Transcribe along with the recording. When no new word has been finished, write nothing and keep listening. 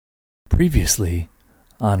Previously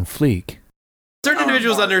on Fleek. Certain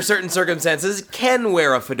individuals under certain circumstances can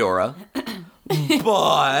wear a fedora,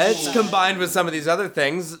 but combined with some of these other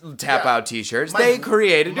things, tap-out t-shirts, they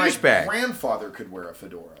create a douchebag. My grandfather could wear a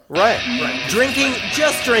fedora. Right.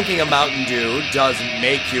 Just drinking a Mountain Dew doesn't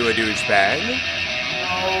make you a douchebag.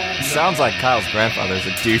 Sounds like Kyle's grandfather's a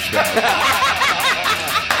douchebag.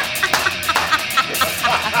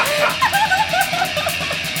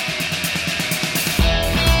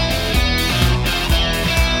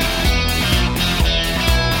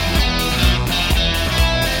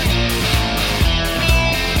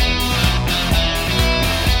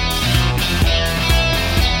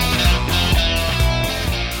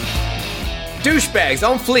 Douchebags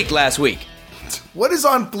on Fleek last week. What is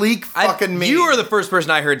on fleek fucking mean? You were the first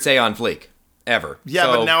person I heard say on Fleek, ever. Yeah,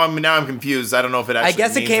 So, but now I'm confused. I don't know if it actually I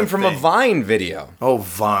guess it means came from a thing. Vine video. Oh,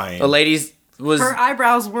 Vine. The ladies was... Her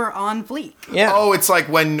eyebrows were on fleek. Yeah. Oh, it's like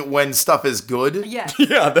when stuff is good? Yes.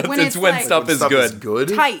 Yeah, that's When it's it's when like- stuff is good.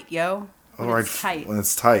 Tight, yo. When All right, it's tight. When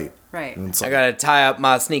it's tight. Right. And it's I like, gotta tie up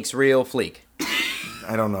my sneaks real Fleek.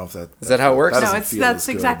 I don't know if that... Is that how it works? That No, doesn't it's feel that's as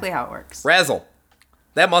good. exactly how it works. Razzle.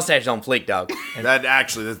 That mustache is on Fleek, dog.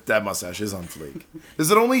 That mustache is on fleek.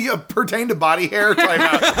 Does it only pertain to body hair? Time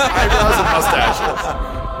out. Eyebrows and mustaches.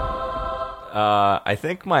 I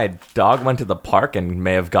think my dog went to the park and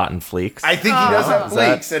may have gotten fleeks. I think he does have Is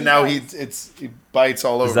that- fleeks, and now he bites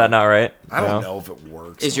all over. Is that not right? I don't No? know if it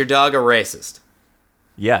works. Is your dog a racist?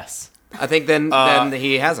 Yes. I think then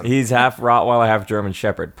he hasn't. He's half Rottweiler, half German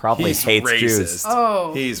Shepherd. Probably He's hates racist. Jews.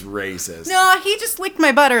 Oh. He's racist. No, he just licked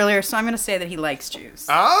my butt earlier, so I'm going to say that he likes Jews.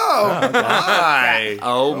 Oh, my.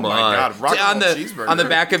 Oh my God. Rock and on roll the cheeseburger. on the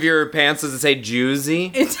back of your pants does it say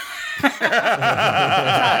Juicy? It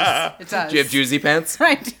does. Do you have Juicy pants?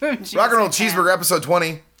 I do have Jews Rock and roll in there. cheeseburger episode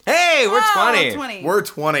 20. Hey, we're Oh, 20. 20. We're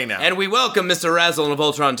 20 now. And we welcome Mr. Razzle in a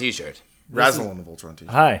Voltron t-shirt. Razzle on the Voltron team.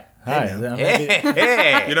 Hi. man. I'm happy-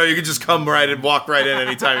 Hey. You know, you can just come right and walk right in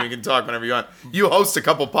anytime. You can talk whenever you want. You host a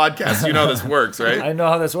couple podcasts. You know this works, right? I know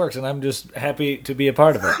how this works, and I'm just happy to be a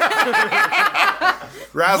part of it.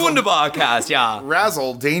 Razzle, Wunderbar cast, yeah.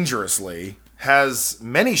 Razzle dangerously has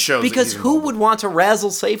many shows. Because that you who can- would want to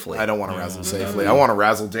razzle safely? I don't want to razzle safely. I want to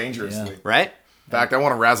razzle dangerously. Right? In fact, I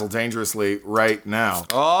want to razzle dangerously right now.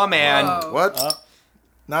 Oh, man. What?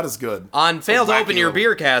 Not as good. On Fail to wacky Open Your little-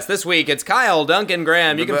 Beer cast this week, it's Kyle Duncan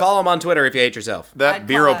Graham. You can follow him on Twitter if you hate yourself. That I'd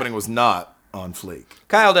beer call that- opening was not on fleek.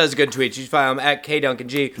 Kyle does good tweets. You can follow him at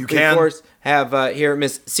KDuncanG. We, can. of course, have here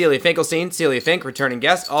Miss Celia Finkelstein. Celia Fink, returning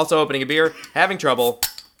guest, also opening a beer, having trouble.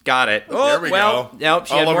 Got it. Oh, There we well, go. Nope,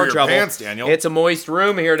 she All had over more your trouble. pants, Daniel. It's a moist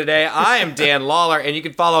room here today. I am Dan Lawler, and you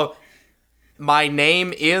can follow My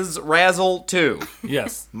Name is Razzle 2.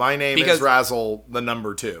 Yes. My name Because- is Razzle, the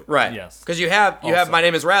number 2. Right. Yes. Because you have Also. My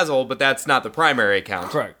Name is Razzle, but that's not the primary account.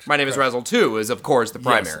 Correct. My Name is Razzle 2 is, of course, the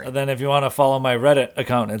primary. Yes. And then if you want to follow my Reddit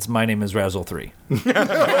account, it's my name is Razzle3.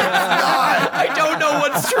 I don't know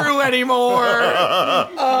what's true anymore.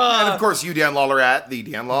 And of course, you, Dan Lawler, at the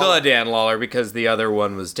Dan Lawler. The Dan Lawler, because the other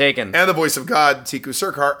one was taken. And the voice of God, Tiku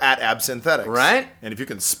Surkar, at Absynthetics. Right. And if you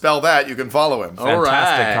can spell that, you can follow him. All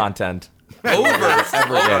Fantastic right. content.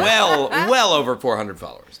 well over 400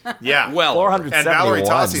 followers. Yeah. Well, 471. And Valerie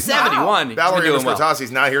Tossi's 71. She's Valerie doing well.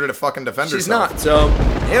 Tossi's not here to fucking defend She's herself. not. So,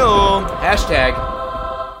 ew.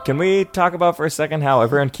 Hashtag. Can we talk about for a second how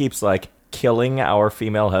everyone keeps, like, killing our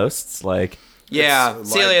female hosts? Like, Yeah,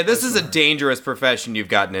 It's Celia, live this is a dangerous profession you've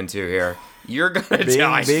gotten into here. You're gonna Being-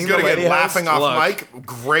 die. being He's going to the get lady laughing host? off Look. mic.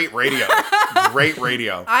 Great radio. Great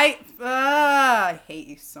radio. I hate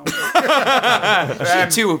you so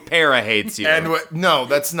much. She too para hates you. And no,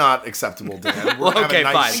 that's not acceptable, Dan. We're gonna have okay, a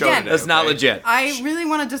nice fine. show Again, today, That's not okay? legit. I really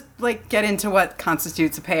want to just get into what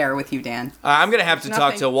constitutes a pair with you, Dan. I'm gonna have to talk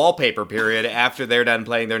Nothing. to Wallpaper Period after they're done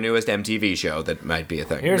playing their newest MTV show. That might be a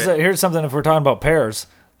thing. Here's something if we're talking about pairs.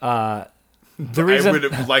 The I reason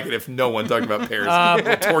would like it if no one talked about pairs.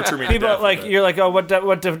 It'll torture me to people death. like with it. you're like, oh, what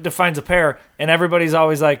defines a pair? And everybody's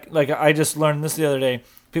always like I just learned this the other day.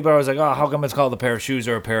 People are always like, oh, how come it's called a pair of shoes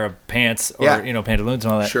or a pair of pants or Yeah. pantaloons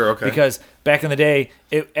and all that? Sure, okay. Because back in the day,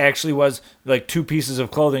 it actually was like two pieces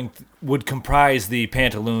of clothing would comprise the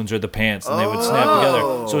pantaloons or the pants, and they would snap together.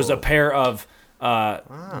 So it was a pair of.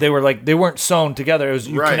 They weren't sewn together. It was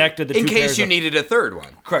you Right. connected the In two case pairs you of- needed a third one.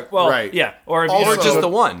 correct. Well, Right. yeah, or if you Also- Or just the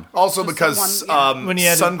one. Also Just the because one, yeah. When you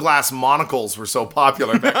had to- sunglass monocles were so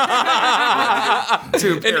popular back then.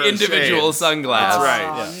 Two An pair of individual shades. sunglass. That's right.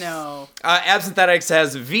 Oh, no. Absynthetics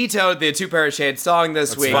has vetoed the Two Pair of Shades song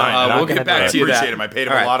this week. fine. Not We'll gonna get back do to I you appreciate that. him. I paid him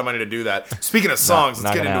All a right. lot of money to do that. Speaking of songs, let's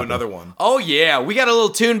not get gonna into happen. another one. Oh yeah, we got a little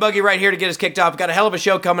tune buggy right here to get us kicked off. Got a hell of a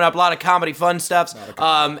show coming up, a lot of comedy fun stuff.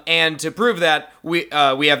 And to prove that, we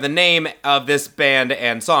have the name of this band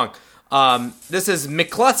and song. This is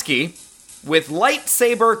McCluskey with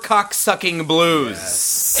Lightsaber Cocksucking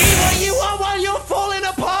Blues. Evil you are while you're falling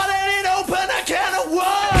apart and it open a can of worms.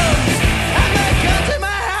 And that gun's in my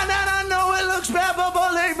hand and I know it looks bad, but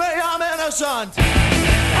believe me, I'm innocent.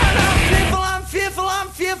 And I'm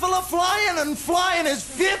fearful of flying, and flying is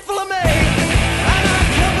fearful of me. And I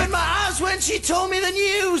covered my eyes when she told me the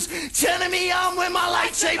news, turning me on with my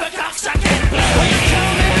lightsaber cocksucking blues. Are you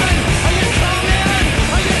coming? Are you coming?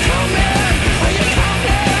 Are you coming? Are you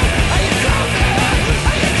coming? Are you coming?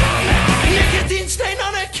 Are you coming? Nicotine stain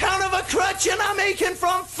on account of a crutch, and I'm aching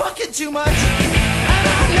from fucking too much. And I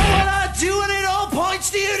know what I do, and it all points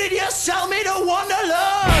to you. Did you sell me to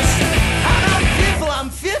Wanderlust? And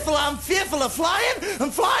I'm fearful of flying,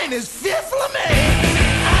 and flying is fearful of me.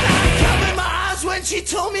 And I covered my eyes when she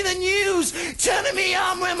told me the news, turning me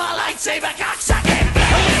on with my lightsaber cocksucking blues.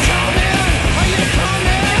 Are you coming? Are you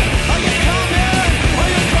coming? Are you coming? Are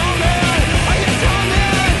you coming? Are you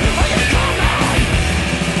coming? Are you coming?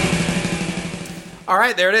 All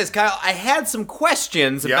right, there it is. Kyle, I had some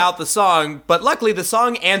questions Yeah. about the song, but luckily the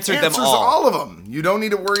song answered them Answers all. all of them. You don't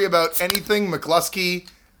need to worry about anything. McCluskey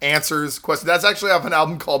answers questions. That's actually off an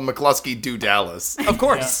album called McCluskey Do Dallas. Of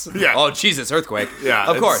course. Yeah. Oh, Jesus, earthquake. Yeah,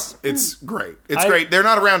 Of course. It's great. It's great. They're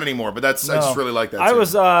not around anymore, but I just really like that. I tune.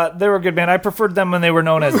 was, they were a good band. I preferred them when they were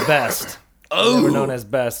known as Best. They were known as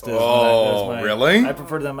Best. Really? I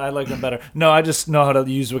preferred them. I like them better. No, I just know how to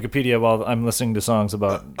use Wikipedia while I'm listening to songs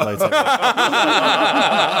about lightsabers.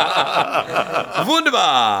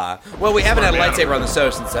 Wunderbar. Well, we haven't had a lightsaber on the show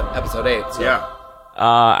since episode 8. So. Yeah.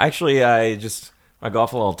 Actually, I go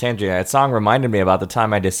off a little tangent. That song reminded me about the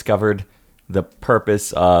time I discovered the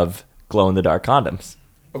purpose of glow-in-the-dark condoms.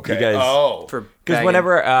 Okay. You guys- For Because bagging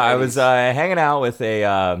whenever I ladies. was hanging out with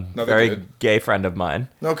a very dude. gay friend of mine,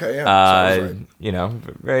 Okay, yeah. Sounds right. you know,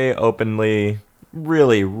 very openly,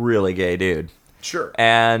 really, really gay dude. Sure.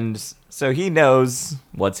 And so he knows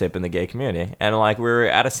what's hip in the gay community. And like we were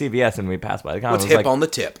at a CVS and we passed by the condom. What's I was hip like, on the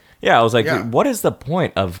tip? yeah, I was like, Yeah. what is the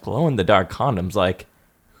point of glow-in-the-dark condoms? Like,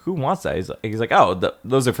 who wants that? He's like, oh,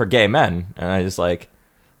 those are for gay men. And I just like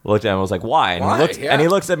looked at him and was like, why? And, Why? He looks, Yeah. and he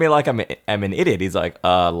looks at me like I'm an idiot. He's like,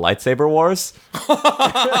 lightsaber wars?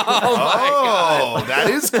 Oh, that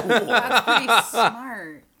is cool. That's pretty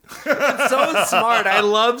smart. So smart. I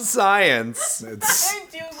love science. It's I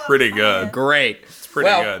do love pretty good. Great. It's pretty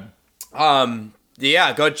Well, good.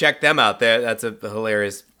 Yeah, go check them out. There, that's a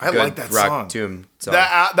hilarious. I good like that rock song. Tomb song.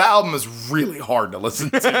 That album is really hard to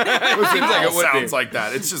listen to. It like it would sounds be. like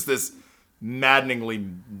that. It's just this maddeningly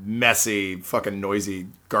messy, fucking noisy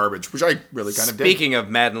garbage, which I really kind of dig. Speaking of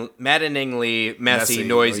maddeningly messy, Messy,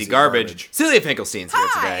 noisy garbage, Celia Finkelstein's here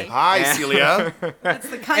today. Hi, Celia. That's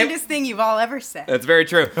the kindest thing you've all ever said. That's very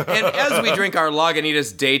true. And as we drink our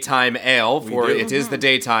Lagunitas daytime ale, for do. it is the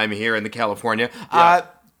daytime here in the California,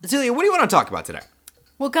 Celia, what do you want to talk about today?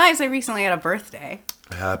 Well, guys, I recently had a birthday.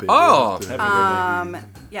 Happy Oh. birthday.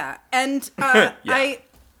 Yeah, and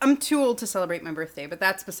I'm too old to celebrate my birthday, but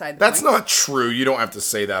that's beside the That's point. not true. You don't have to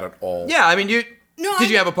say that at all. Yeah, I mean, did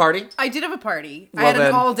you have a party? I did have a party. I Well, had then-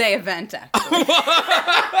 an all-day event, actually.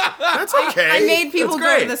 That's okay. I made people That's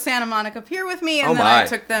go to great. the Santa Monica Pier with me, and Oh then my. I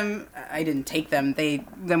took them. I didn't take them.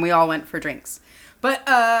 Then we all went for drinks. But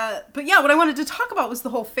yeah, what I wanted to talk about was the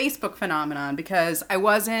whole Facebook phenomenon, because I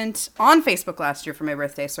wasn't on Facebook last year for my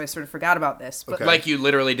birthday, so I sort of forgot about this. But Okay. Like you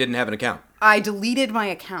literally didn't have an account. I deleted my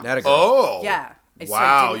account. That a girl. Oh. Yeah. I sort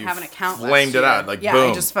Wow, of didn't you have an account flamed last it year. out, like, yeah,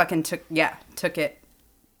 boom. I just fucking took it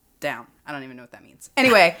down. I don't even know what that means.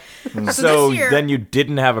 Anyway, so So this year, then you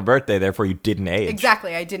didn't have a birthday, therefore you didn't age.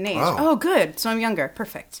 exactly, I didn't age. Oh. Oh, good. So I'm younger.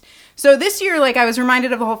 Perfect. So this year, like, I was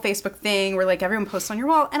reminded of the whole Facebook thing where, like, everyone posts on your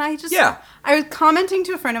wall, and I was commenting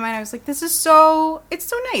to a friend of mine. I was like, it's so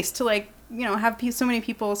nice to, like, you know, have so many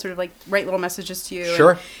people sort of, like, write little messages to you.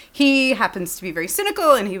 Sure. And he happens to be very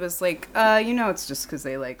cynical, and he was like, it's just because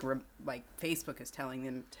they, like Facebook is telling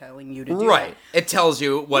you to do Right. it. It tells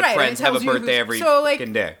you what Right, friends it have a tells you birthday who's- every so, like,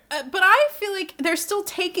 fucking day. But I feel like they're still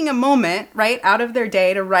taking a moment, right, out of their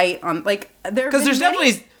day to write on, like, Because there's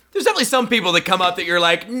definitely some people that come up that you're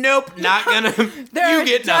like, nope, not gonna. There you are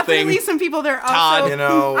get nothing. definitely some people there. Todd. Also, You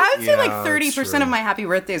know, I would say like yeah, 30% that's of true. my happy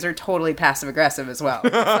birthdays are totally passive aggressive as well.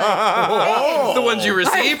 It's like, The ones you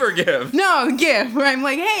receive or give. no, give. Where I'm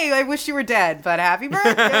like, hey, I wish you were dead, but happy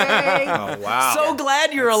birthday. Oh, wow. So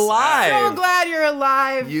glad you're alive. So glad you're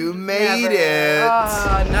alive. You made Never. it.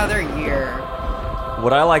 Oh, another year.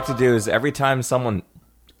 What I like to do is every time someone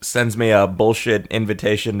sends me a bullshit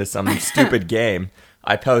invitation to some stupid game,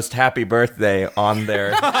 I post happy birthday on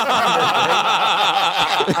their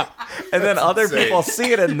And then other insane. people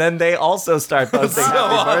see it, and then they also start posting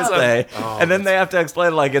happy birthday. And then they have to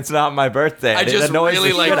explain, like, it's not my birthday. I And it just annoys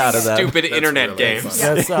really the like shit out of them. stupid internet really games.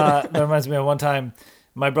 funny. That reminds me of one time.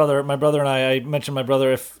 My brother and I mentioned my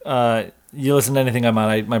brother. If you listen to anything I'm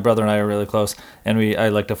on, my brother and I are really close, and I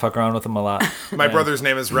like to fuck around with him a lot. My brother's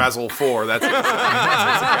name is Razzle4. That's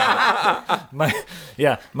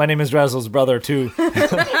My name is Razzle's brother too.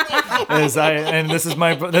 This is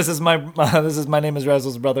my name is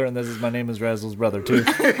Razzle's brother, and this is my name is Razzle's brother too.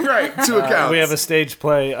 right. 2 accounts. We have a stage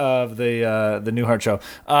play of the Newhart show.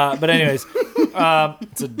 But anyways,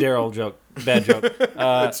 it's a Daryl joke. Bad joke.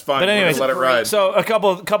 It's fine. But anyways, let it ride. So a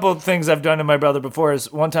couple of things I've done to my brother before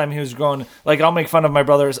is one time he was growing. Like I'll make fun of my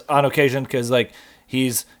brothers on occasion because like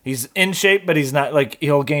he's in shape, but he's not like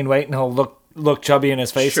he'll gain weight and he'll look chubby in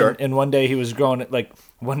his face. Sure. And one day he was growing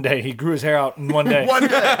one day he grew his hair out, and one day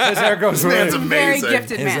his hair grows This man's really. Very amazing.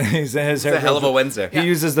 gifted man. His hair It's a hell of a Wednesday. He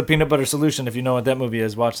uses the peanut butter solution. If you know what that movie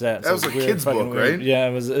is, watch that. That was it's a weird, kid's fucking book, weird. right? Yeah,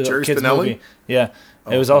 it was a Jerry kid's Spinelli? movie. Yeah,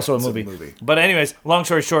 it was also a it's a movie. movie. But anyways, long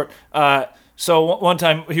story short, so one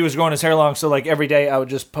time he was growing his hair long, so like every day I would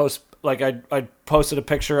just post. Like I posted a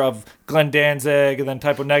picture of Glenn Danzig and then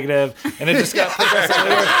typo negative, and it just got progressively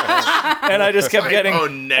worse. And I just kept getting. Typo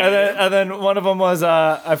negative. And then one of them was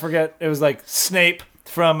I forget, it was like Snape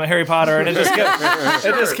from Harry Potter, and it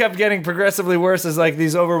just kept getting progressively worse as like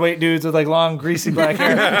these overweight dudes with like long greasy black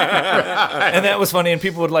hair. And that was funny, and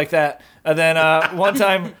people would like that. And then one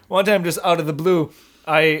time just out of the blue,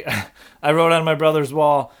 I wrote on my brother's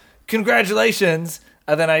wall, "Congratulations."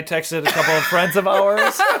 And then I texted a couple of friends of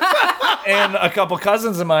ours and a couple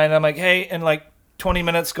cousins of mine. I'm like, hey, in like 20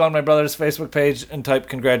 minutes, go on my brother's Facebook page and type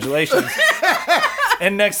congratulations.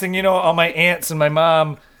 And next thing you know, all my aunts and my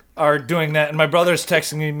mom are doing that, and my brother's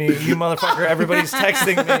texting me, "You motherfucker!" Everybody's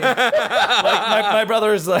texting me. Like my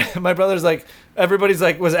brother's like, everybody's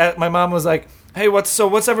like, my mom was like, "Hey, what's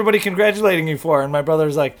everybody congratulating you for?" And my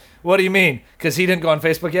brother's like, "What do you mean?" Because he didn't go on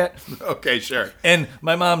Facebook yet. Okay, sure. And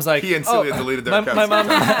my mom's like, He instantly deleted their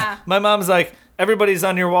accounts. my mom's like, "Everybody's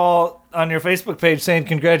on your wall on your Facebook page saying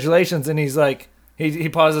congratulations," and he's like, he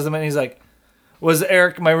pauses a minute, and he's like, "Was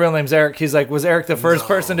Eric? My real name's Eric." He's like, "Was Eric the first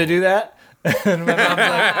person to do that?" And my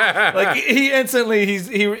mom's like he instantly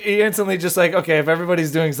just like, okay, if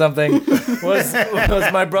everybody's doing something, was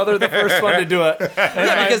my brother the first one to do it?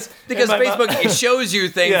 Because Facebook it shows you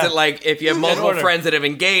things Yeah. that like if you have multiple order. friends that have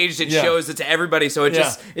engaged, it Yeah. shows it to everybody, so it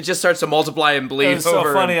Yeah. just starts to multiply and bleed It was so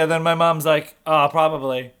over. funny, and then my mom's like, "Oh,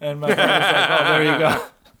 probably," and my brother's like, "Oh, there you go."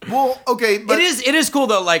 Well, okay, but It is cool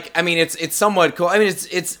though. Like I mean, it's somewhat cool. I mean,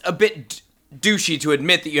 it's a bit douchey to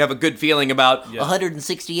admit that you have a good feeling about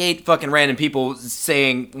 168 fucking random people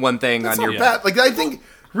saying one thing it's on not your. bad. Like I think,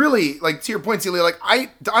 really, like to your point, Celia. Like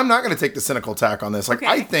I'm not going to take the cynical tack on this. Like Okay.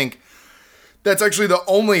 I think that's actually the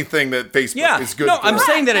only thing that Facebook Yeah, is good no, for. I'm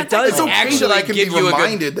saying that it does It's okay actually that I can be give you a good.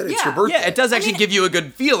 reminded that it's your birthday. Yeah, it does actually give you a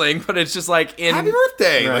good feeling, but it's just like in. Happy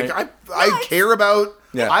birthday! Right. Like I care about.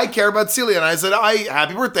 Yeah. I care about Celia, and I said,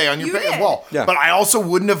 happy birthday on your You page did. as well. Yeah. But I also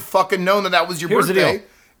wouldn't have fucking known that was your Here's the birthday deal.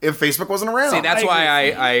 if Facebook wasn't around. See, that's I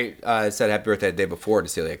why I said happy birthday the day before to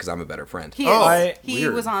Celia because I'm a better friend. He is. Oh, he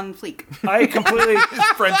weird. was on fleek. I completely.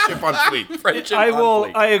 friendship on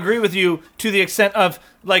fleek. I agree with you to the extent of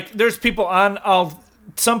like there's people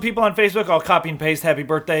some people on Facebook I'll copy and paste happy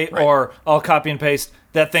birthday or I'll copy and paste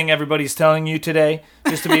that thing everybody's telling you today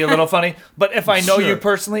just to be a little funny. But if I know you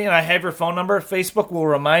personally and I have your phone number, Facebook will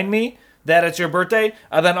remind me that it's your birthday,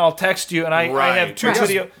 and then I'll text you and I have Right. two Right.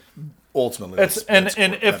 video. Ultimately, It's and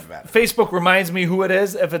if Facebook reminds me who it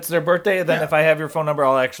is, if it's their birthday, then if I have your phone number,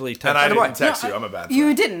 I'll actually text and I you. didn't text you, I'm a bad friend.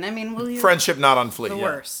 You didn't. I mean, will you? Friendship not on fleek. The Yeah.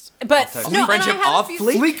 worst. But no, Friendship and I had a off few-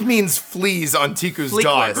 fleek? Fleek means fleas on Tiku's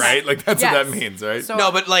Fleekless. dog, right? Like that's Yes. what that means, right? So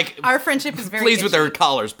No, but like our friendship is very fleas with their itchy.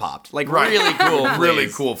 collars popped, like Right. really cool, really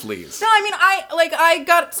fleas. cool fleas. No, I mean, I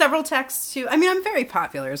got several texts too. I mean, I'm very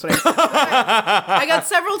popular, is what I said. I got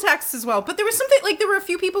several texts as well. But there was something like there were a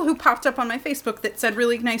few people who popped up on my Facebook that said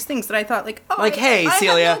really nice things that I thought like, oh, Like, hey, I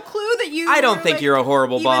Celia, had no clue that you. I don't were, think like, you're a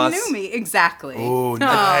horrible even boss. Knew me exactly. Oh,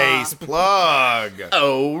 nice plug.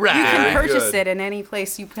 Oh right. You can Very purchase good. it in any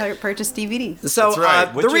place you purchase DVDs. So That's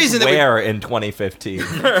right. the reason that we Where in 2015? You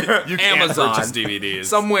can't Amazon. purchase DVDs.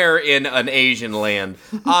 somewhere in an Asian land.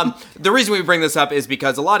 The reason we bring this up is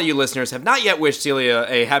because a lot of you listeners have not yet wished Celia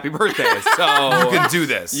a happy birthday, so you can do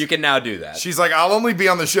this. you can now do that. She's like, I'll only be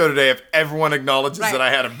on the show today if everyone acknowledges Right. that I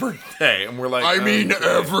had a birthday. And we're like, I mean,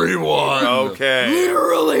 everyone. Okay.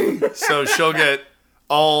 Literally. So she'll get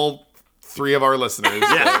all 3 of our listeners.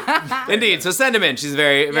 Indeed. So send him in. She's a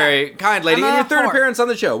very kind lady. I'm And a your third 4. appearance on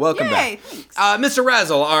the show. Welcome Yay, back. thanks. Mr.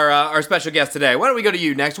 Razzle, our special guest today. Why don't we go to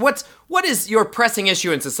you next? What is your pressing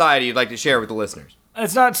issue in society you'd like to share with the listeners?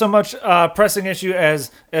 It's not so much a pressing issue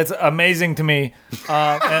as it's amazing to me,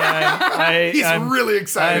 and He's I'm really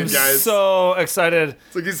excited, I'm guys. so excited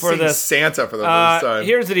it's like he's for seeing this. Santa for the first time.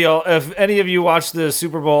 Here's the deal: if any of you watched the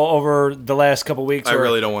Super Bowl over the last couple weeks, I or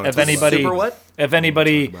really don't want to If talk about it. anybody, Super what? If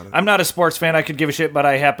anybody, about it. I'm not a sports fan. I could give a shit, but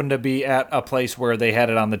I happen to be at a place where they had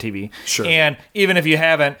it on the TV. Sure. And even if you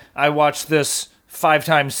haven't, I watched this 5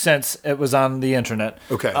 times since it was on the internet.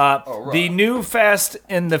 Okay. The new Fast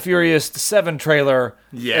and the Furious 7 trailer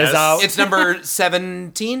Yes. is out. It's number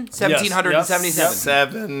 17?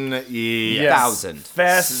 1777. 7,000.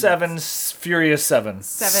 Fast 7, Furious 7.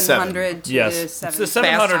 700 to Yes. It's 7. the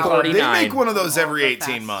 700 Fast Club. 40. They make one of those every All the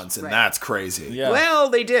 18 fast. months, and Right. that's crazy. Yeah. Well,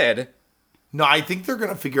 they did. No, I think they're going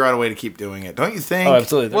to figure out a way to keep doing it. Don't you think? Oh,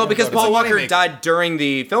 absolutely. Well, because Paul It's a Walker moneymaker. died during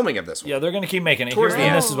the filming of this one. Yeah, they're going to keep making it. Towards Here- the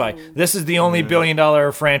and end. this is why. This is the only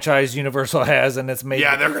billion-dollar franchise Universal has, and it's made.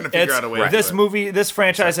 Yeah, they're gonna figure out a way to This do it. movie, this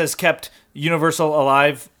franchise has kept Universal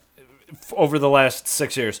alive over the last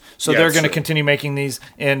 6 years. So Yeah, they're it's going to true. continue making these,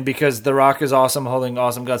 and because The Rock is awesome, holding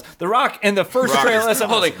awesome guns. The Rock in the first Rock is trailer. Listen,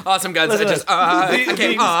 Holy awesome guns. Listen, I just, the-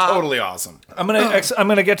 okay, the- Totally awesome. I'm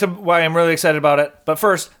gonna get to why I'm really excited about it. But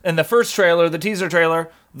first, in the first trailer, the teaser trailer,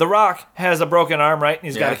 The Rock has a broken arm, right? And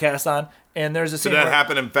he's got Yeah. a cast on, and there's a scene Did that where-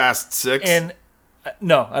 happen in Fast 6? And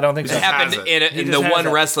no, I don't think so. It happened has it. in He the just has one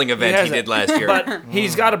it. wrestling event has he it. did last year. But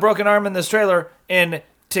he's got a broken arm in this trailer, and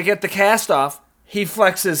to get the cast off, he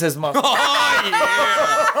flexes his muscle.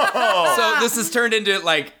 So this has turned into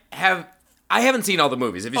like I haven't seen all the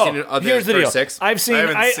movies. Have you seen the Here's the first deal. 6?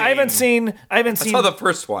 I haven't seen. I saw the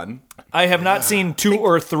first one. I have not seen 2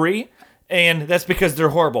 or 3, and that's because they're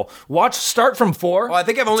horrible. Start from 4. Well, I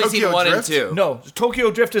think I've only Tokyo seen 1 Drift? and 2. No,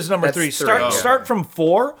 Tokyo Drift is number That's 3. 3, Start yeah. start from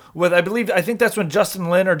 4 with I think that's when Justin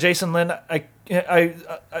Lin or Jason Lin.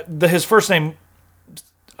 His first name.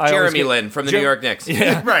 I always Jeremy get- Lin from the Jim- New York Knicks.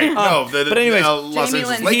 Yeah. right. No, but anyways, Los Jamie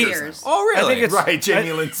Angeles Lynn Lakers. Spears. Oh, really? I think it's Right,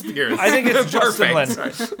 Jamie Lynn Spears. I think it's Justin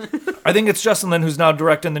Lin. I think it's Justin Lin who's now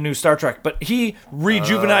directing the new Star Trek. But he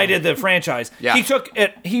rejuvenated the franchise. Yeah. He took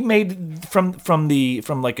it. He made from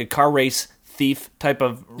like a car race thief type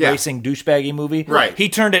of Yeah. racing douchebaggy movie. Right. He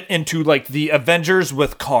turned it into like the Avengers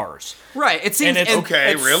with cars. Right. It seems And it's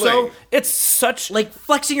okay, it's really? So, it's such like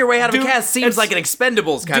flexing your way out of Dude, a cast seems it's- like an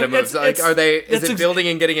Expendables kind of Dude, move. Like, is it building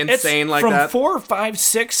and getting insane like from that? 4, 5,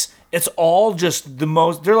 6. It's all just the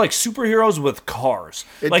most. They're like superheroes with cars.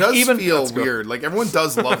 It like does even feel weird. Like, everyone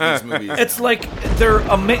does love these movies. it's now. like they're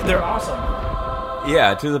awesome.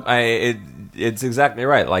 Yeah, it's exactly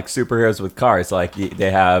right. Like superheroes with cars. Like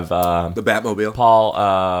they have the Batmobile.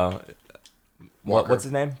 Paul. What's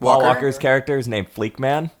his name? Paul Walker. Walker's character is named Fleek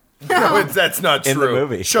Man. No, that's not In true. the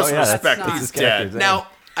movie. Show Oh, some yeah, that's respect. not- He's his character's dead. name. Now,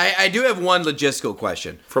 I do have one logistical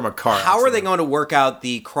question. From a car How are they accident. going to work out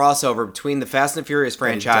the crossover between the Fast and Furious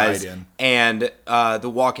franchise died in. and The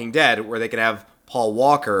Walking Dead, where they can have Paul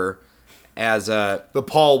Walker as a The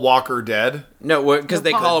Paul Walker dead? because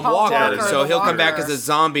they call him Paul Walker, Walker, so the he'll come back Walker. as a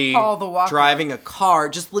zombie Paul the Walker. driving a car.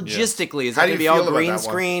 Just logistically, is How that do going to you be all feel about green that one?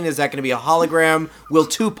 screen? Is that going to be a hologram? Will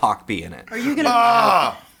Tupac be in it? Are you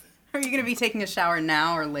gonna Are you gonna be taking a shower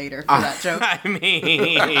now or later for that joke? I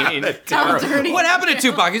mean, How dirty. what happened to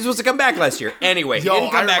Tupac? He was supposed to come back last year. Anyway, Yo, he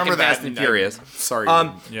didn't come I back in remember Fast that, and and Furious. Sorry.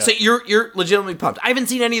 So you're legitimately pumped. I haven't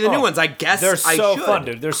seen any of the new ones. I guess They're I so should. fun,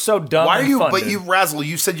 dude. They're so dumb. Why are and you? fun, But dude. you, Razzle,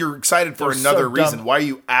 you said you're excited for They're another so dumb. reason. Why are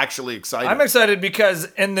you actually excited? I'm excited because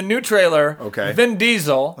in the new trailer, Okay. Vin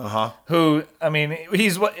Diesel, who I mean,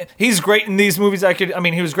 he's great in these movies.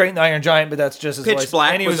 He was great in Iron Giant, but that's just his Pitch voice.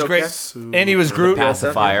 Black and he was was great. okay. And he was Groot.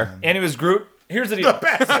 Pacifier. And he was Groot. Here's the deal. Look,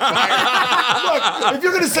 if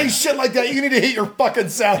you're gonna say shit like that, you need to hit your fucking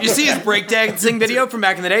sound. You see his breakdancing video from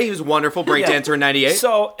back in the day? He was a wonderful breakdancer in '98.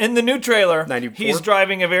 So in the new trailer, 94? he's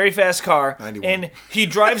driving a very fast car, 91. and he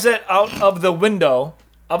drives it out of the window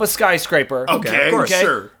of a skyscraper. Okay, of course.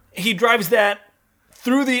 Sure. He drives that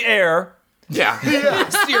through the air yeah.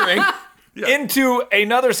 Steering. into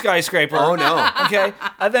another skyscraper. Oh no. Okay,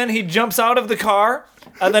 and then he jumps out of the car,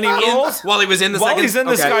 and then he rolls. While he was in the While second. he's in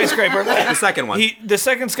the okay. skyscraper, The second one. the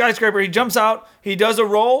second skyscraper, he jumps out, he does a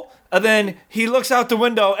roll, and then he looks out the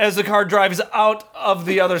window as the car drives out of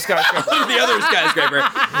the other skyscraper. the other skyscraper.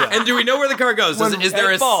 And do we know where the car goes? Is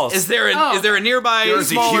there it falls. is there a nearby There's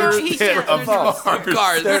a smaller huge pit of Falls. cars?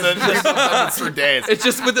 cars for days. It's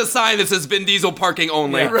just with a sign that says Vin Diesel parking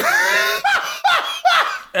only. Yeah.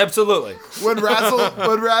 Absolutely. When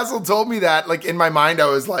Razzle told me that, like in my mind, I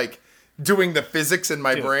was like doing the physics in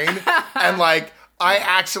my brain, and like I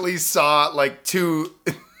actually saw like two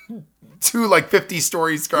like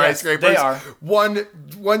 50-story skyscrapers. they are.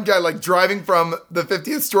 One guy like driving from the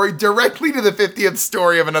 50th story directly to the 50th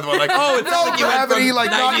story of another one. Like, Oh, it's no like you went gravity, from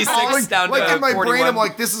like not 96 falling. down to like in my 41. brain, I'm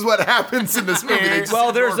like, this is what happens in this movie. They just Well,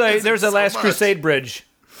 ignore there's physics a Last so much. Crusade bridge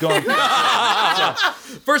going.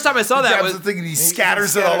 First time I saw that Grabs was the thing and he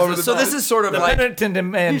scatters it all over the so. This is sort of like Penitent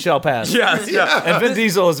man shall pass. yeah. And Vin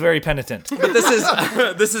Diesel is very penitent. But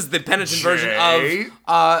this is the penitent version Jay?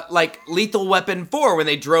 of like Lethal Weapon 4 when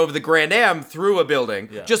they drove the Grand Am through a building,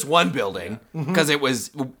 just one building, because it was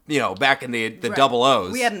back in the double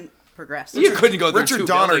O's. We hadn't progressed. You couldn't go through Richard two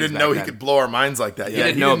Donner buildings didn't back know then. he could blow our minds like that. Yeah,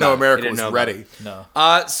 didn't he know didn't know about it. America He didn't was know about ready.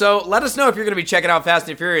 No. So let us know if you're going to be checking out Fast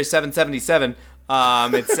and Furious 777.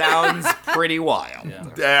 It sounds pretty wild.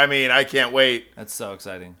 I mean, I can't wait. That's so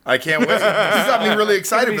exciting. I can't wait. This got me really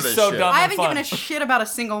excited for this so shit. dumb. I haven't fun. given a shit about a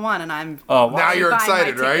single one, and I'm. Oh, wow. Now you're buying my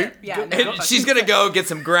excited, right? ticket. Yeah. And she's gonna go get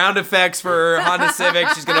some ground effects for her Honda Civic.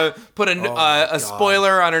 She's gonna put a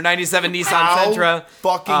spoiler on her '97 Nissan How Sentra.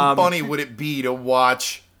 fucking funny would it be to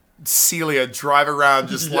watch Celia drive around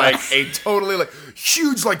just like a totally like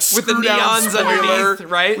huge like With the screw down neons spoiler, underneath,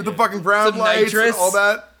 right? with the fucking brown Some lights nitrous. and all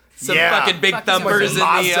that. Some fucking big thumpers in the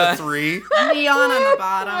Mazda 3. Neon on the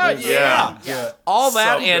bottom. Yeah. all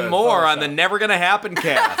that So and good. more on the Never Gonna Happen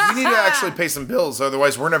cast. We need to actually pay some bills,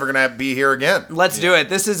 otherwise we're never gonna be here again. Let's do it.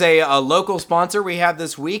 This is a local sponsor we have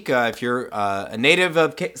this week. If you're a native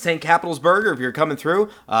of St. Capitolsburg, or if you're coming through,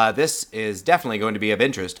 this is definitely going to be of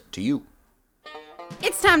interest to you.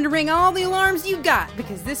 It's time to ring all the alarms you got,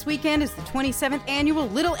 because this weekend is the 27th annual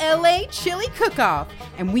Little LA Chili Cook-Off,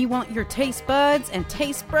 and we want your taste buds and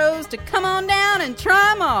taste bros to come on down and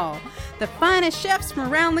try them all. The finest chefs from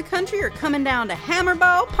around the country are coming down to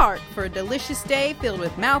Hammerball Park for a delicious day filled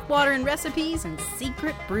with mouthwatering recipes and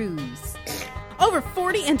secret brews. Over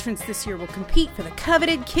 40 entrants this year will compete for the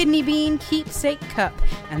coveted Kidney Bean Keepsake Cup,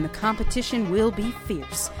 and the competition will be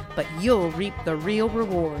fierce, but you'll reap the real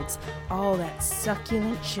rewards. All that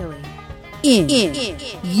succulent chili in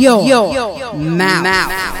your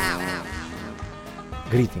mouth.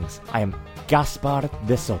 Greetings, I am Gaspar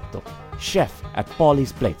De Soto, chef at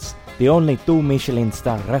Polly's Plates, the only 2 Michelin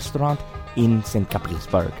star restaurant in St.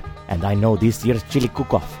 Capitolsburg. And I know this year's chili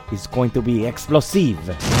cook-off is going to be explosive.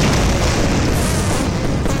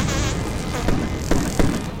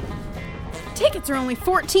 Tickets are only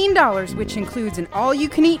 $14, which includes an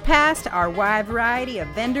all-you-can-eat pass to our wide variety of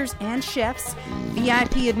vendors and chefs,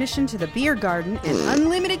 VIP admission to the beer garden, and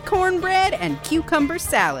unlimited cornbread and cucumber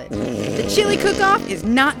salad. The chili cook-off is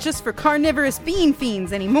not just for carnivorous bean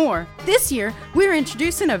fiends anymore. This year, we're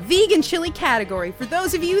introducing a vegan chili category for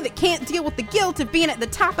those of you that can't deal with the guilt of being at the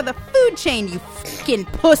top of the food chain, you fucking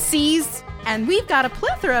pussies. And we've got a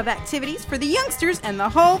plethora of activities for the youngsters and the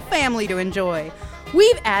whole family to enjoy.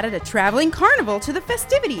 We've added a traveling carnival to the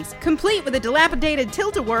festivities, complete with a dilapidated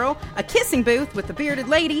tilt-a-whirl, a kissing booth with the bearded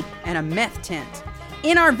lady, and a meth tent.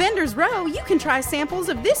 In our vendors row, you can try samples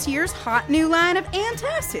of this year's hot new line of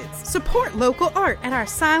antacids. Support local art at our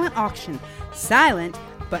silent auction. Silent,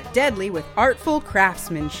 but deadly with artful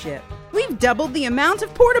craftsmanship. We've doubled the amount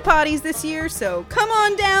of porta potties this year, so come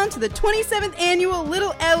on down to the 27th annual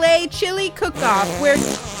Little LA Chili Cook-Off, where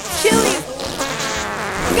chili...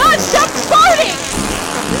 God, stop farting!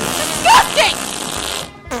 Disgusting!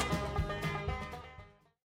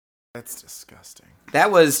 That's disgusting.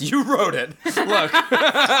 That was you wrote it. Look,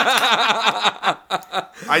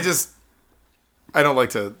 I don't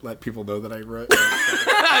like to let people know that I wrote. yeah,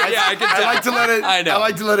 I can tell. I like to let it. I know. I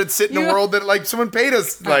like to let it sit in the world that like someone paid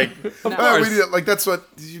us. Like, we course. do that. Like that's what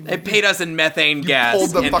you It paid us in methane gas.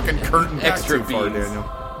 pulled the and fucking curtain back extra too far, beans. Daniel.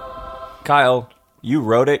 Kyle, you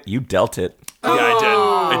wrote it, you dealt it. Yeah,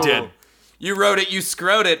 I did. You wrote it, you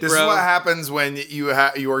screwed it, This bro. is what happens when you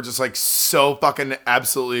are just like so fucking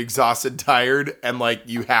absolutely exhausted, tired, and like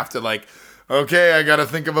you have to like, okay, I gotta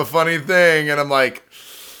think of a funny thing, and I'm like,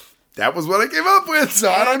 that was what I came up with, so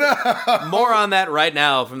I don't know. More on that right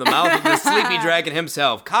now from the mouth of the sleepy dragon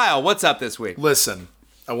himself. Kyle, what's up this week? Listen,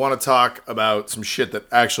 I want to talk about some shit that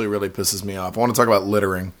actually really pisses me off. I want to talk about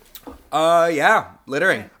littering. Yeah,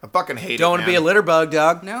 littering. I fucking hate it. Don't want to man. be a litter bug,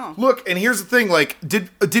 dog. No. Look, and here's the thing, like, did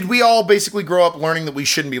we all basically grow up learning that we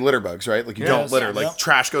shouldn't be litter bugs, right? Like, you don't litter. Like,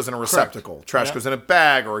 trash goes in a receptacle. Trash goes in a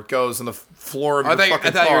bag, or it goes in the floor of your fucking car.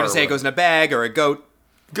 I thought you were going or to say it goes in a bag or a goat.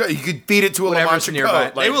 You could feed it to a La Whatever's Mancha nearby.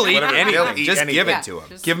 goat. They will eat whatever. anything. They'll eat Just give it anything. to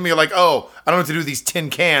them. Give me like, oh, I don't have to do these tin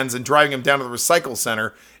cans, and driving them down to the recycle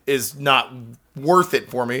center is not worth it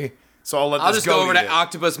for me. So I'll let I'll this just go goat over eat to it.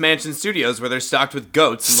 Octopus Mansion Studios where they're stocked with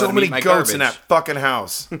goats. And So let them many eat my goats in that garbage. fucking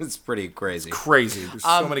house. It's pretty crazy. Crazy. There's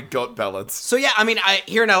so many goat pellets. So yeah, I mean,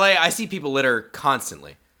 here in LA, I see people litter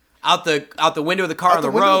constantly. Out the window of the car Out on the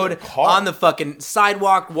the window of road, the car. on the fucking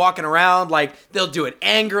sidewalk, walking around. Like they'll do it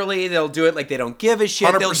angrily. They'll do it like they don't give a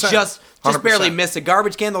shit. They'll 100%. just 100%. barely miss a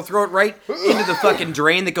garbage can. They'll throw it right into the fucking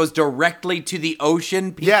drain that goes directly to the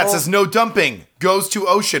ocean. People. Yeah, it says no dumping. Goes to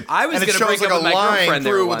ocean. I was and it gonna shows break like up a with my line girlfriend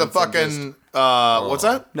there through with a once and fucking what's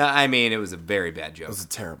that? No, I mean it was a very bad joke. It was a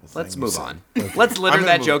terrible thing. Let's you move said. on. Let's litter I'm gonna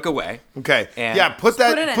that move. joke away. Okay. And yeah, put put it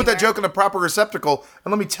that anywhere. joke in the proper receptacle.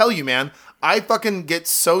 And let me tell you, man, I fucking get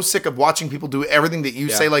so sick of watching people do everything that you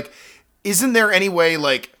say. Like, isn't there any way,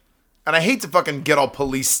 like, and I hate to fucking get all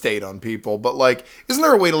police state on people, but like, isn't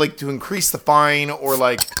there a way to like to increase the fine or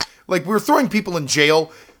like we're throwing people in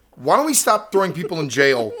jail? Why don't we stop throwing people in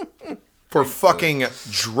jail for fucking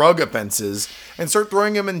drug offenses and start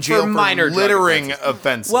throwing them in jail for minor drug littering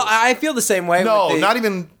offenses? Well, I feel the same way. no, with the, not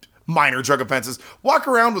even minor drug offenses. Walk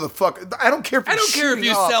around with a I don't care if I don't care if shooting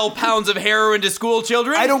you up. sell pounds of heroin to school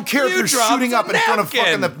children. I don't care if You you're dropped shooting a up in front of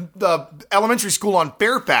napkin. fucking the elementary school on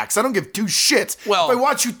Fairfax. I don't give two shits. Well- if I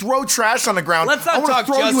watch you throw trash on the ground, Let's I not wanna talk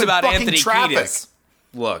throw just you in about fucking Anthony traffic. Kiedis.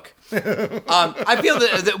 Look, I feel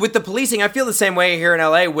that with the policing, I feel the same way here in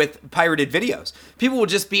LA with pirated videos. People will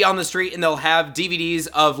just be on the street and they'll have DVDs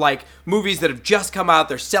of like movies that have just come out.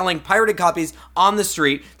 They're selling pirated copies on the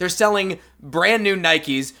street. They're selling brand new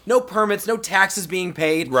Nikes, no permits, no taxes being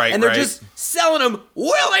paid, Right, and they're right. just selling them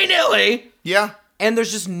willy nilly. Yeah. And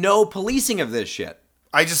there's just no policing of this shit.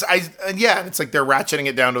 Yeah, it's like they're ratcheting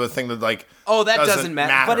it down to a thing that like, Oh, that doesn't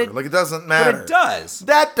matter. But it- like it doesn't matter. But it does.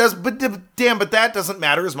 That does, but damn, but that doesn't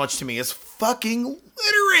matter as much to me as fucking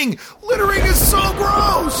littering. Littering is so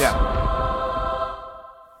gross. Yeah.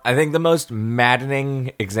 I think the most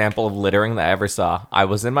maddening example of littering that I ever saw, I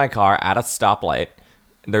was in my car at a stoplight.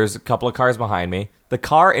 There's a couple of cars behind me. The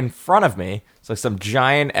car in front of me, it's like some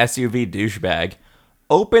giant SUV douchebag,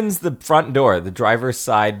 opens the front door, the driver's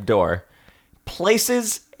side door,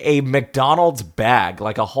 places a McDonald's bag,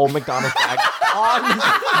 like a whole McDonald's bag,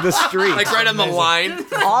 on the street. Like right on the line.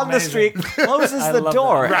 on the street, closes I the love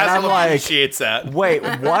door. that. And I'm Razzle like, appreciates that. wait,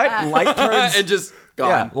 what? Light turns, and just gone.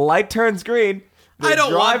 yeah, light turns green. They I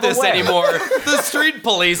don't want drive this away. anymore. The street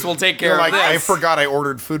police will take care You're like, of this. I forgot I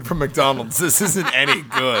ordered food from McDonald's. This isn't any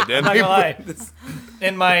good. And I'm not gonna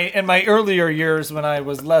lie. In my earlier years, when I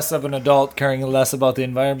was less of an adult, caring less about the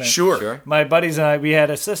environment, Sure. my buddies and I, we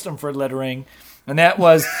had a system for littering, and that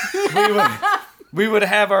was we would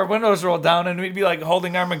have our windows rolled down, and we'd be like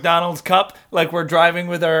holding our McDonald's cup, like we're driving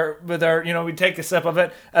with our we'd take a sip of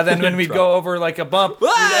it, and then when we'd go over like a bump,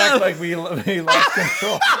 we'd act like we lost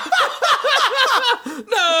control.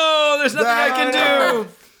 No, there's nothing I can do.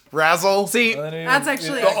 Razzle. See, That's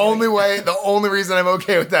actually the only reason I'm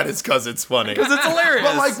okay with that is because it's funny. because it's hilarious.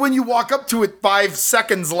 But like when you walk up to it 5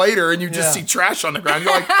 seconds later and you just Yeah. see trash on the ground,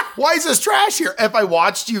 you're like, why is this trash here? If I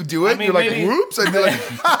watched you do it, mean, you're like, maybe- whoops, I'd be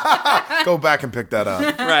like, go back and pick that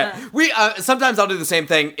up. right. We sometimes I'll do the same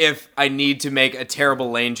thing if I need to make a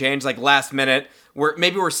terrible lane change, like last minute.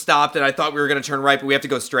 Maybe we're stopped and I thought we were going to turn right, but we have to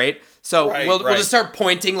go straight. So Right, we'll right. just start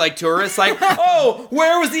pointing like tourists, like, oh,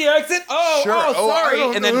 where was the exit? Oh, Sure. oh, Oh, I sorry.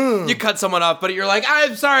 don't And then you cut someone off, but you're like,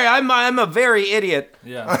 I'm sorry, I'm a very idiot.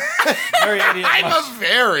 Yeah, very idiot. I'm much, a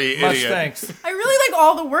very much idiot. thanks. I really like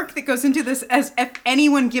all the work that goes into this as if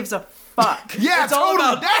anyone gives a fuck. Yeah, It's all totally.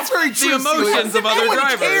 about That's very true. emotions Celia. of other No one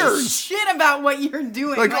drivers. cares. Shit about what you're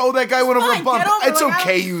doing. Like, oh, that guy went over a fine, bump. get over it. It's Like,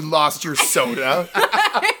 okay, you lost your soda.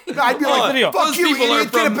 I'd be like, video. fuck Those you, people are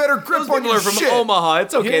idiot, get a from- better grip Those on people your are from shit. Omaha.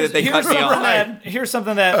 It's okay that they cut me off. Here's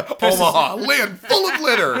something that pisses, Omaha, land full of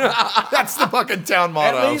litter. That's the fucking town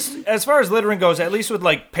motto. At least, as far as littering goes, at least with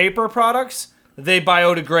like paper products, they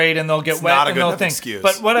biodegrade and they'll get It's wet not a and good they'll enough think. excuse.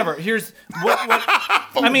 But whatever. Here's what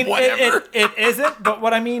I mean. Whatever. It isn't. But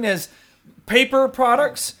what I mean is, paper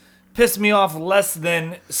products piss me off less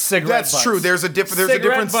than cigarette That's butts. true. There's a difference.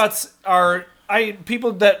 Cigarette butts are.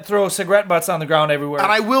 People that throw cigarette butts on the ground everywhere. And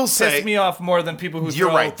I will say- piss me off more than people who You're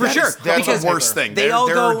throw right. For That sure. is- That's Because the worst thing. they There all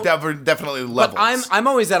are go- definitely levels. But I'm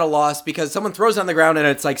always at a loss because someone throws it on the ground and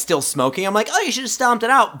it's like still smoking. I'm like, oh, you should have stomped it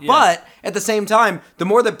out. But at the same time, the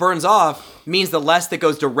more that burns off means the less that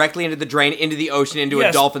goes directly into the drain, into the ocean, into a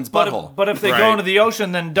Yes, dolphin's but butthole. But if they Right. go into the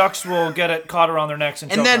ocean, then ducks will get it caught around their necks and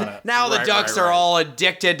and choke on then it. now the Right, ducks right, are right. all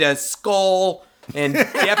addicted to skull and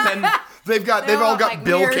dipping. They've all all, got like,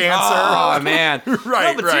 bill weird- cancer. Oh man!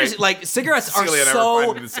 Right, no, but right. seriously, like cigarettes are Celia and I were so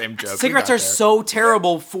finding the same joke. We cigarettes got are there. so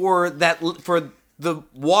terrible for the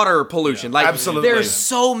water pollution. Like absolutely. there's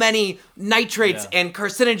so many nitrates and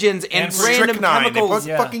carcinogens and And random strychnine. They chemicals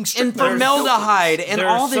put fucking and strychnine. formaldehyde and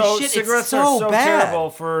all this shit. It's Cigarettes so are so bad. terrible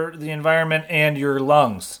for the environment and your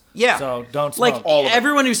lungs. Yeah. So don't smoke. Like All of it.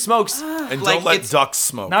 everyone who smokes, And like don't let it's ducks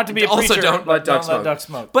smoke. Not to be a also preacher, don't let but ducks don't smoke. let ducks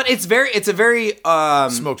smoke. But it's a very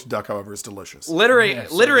Smoked duck, however, is delicious.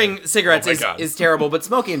 littering cigarettes Oh my God. is terrible, but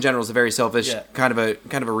smoking in general is a very selfish Yeah. kind of a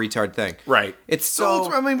retard thing. Right. It's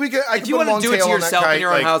so. I mean, I if you want to do it to yourself in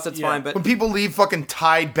your own house, that's fine. But when people leave fucking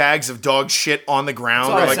tied bags of dog shit on the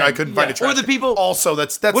ground, or like I couldn't find a trash. Or the people- Also,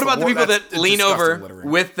 that's what about the people that's that lean disgusting over littering.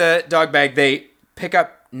 with the dog bag? They pick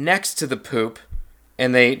up next to the poop.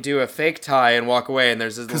 And they do a fake tie and walk away, and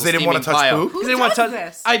there's this because they didn't wanna touch poop? Because they didn't want to does touch.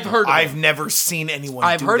 this? I've heard. I've never seen anyone.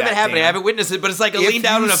 I've do heard of that, it happening. Dan. I haven't witnessed it, but it's like a If lean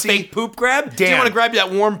down you and a see- fake poop grab. Do you Dan. want to grab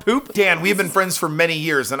that warm poop? Dan, we have been friends for many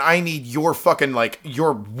years, and I need your fucking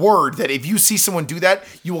your word that if you see someone do that,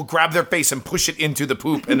 you will grab their face and push it into the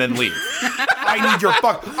poop and then leave. I need your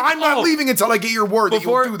fuck. I'm not leaving until I get your word that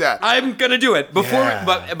you'll do that. I'm gonna do it before. Yeah,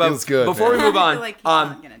 but feels good, before man. we move I on, feel like he's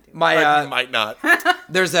not gonna do it. my might not.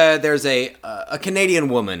 there's a Canadian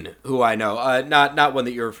woman who I know, not one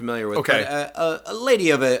that you're familiar with, Okay. but a lady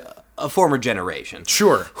of a former generation.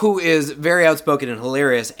 Sure. Who is very outspoken and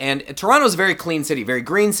hilarious. And Toronto's a very clean city, very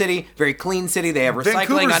green city, very clean city. They have recycling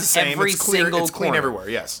Vancouver's on the same. every It's clear, single it's clean corner. everywhere.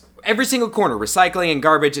 Yes. Every single corner, recycling and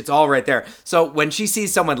garbage, it's all right there. So when she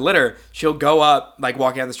sees someone litter, she'll go up, like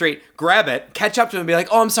walking down the street, grab it, catch up to them and be like,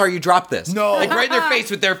 "Oh, I'm sorry, you dropped this." No. Like right in their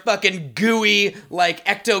face with their fucking gooey, like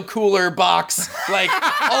ecto cooler box. Like,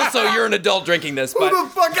 also you're an adult drinking this, Who but the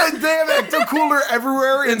fuck? They have Ecto Cooler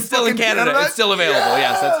everywhere. it's still in fucking Canada. It's still available.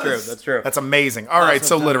 Yes, that's true. That's true. That's amazing. All right,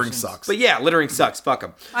 so littering sometimes. sucks. But yeah, littering sucks. Fuck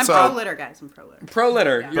them. I'm So- pro litter, guys. I'm pro litter. Pro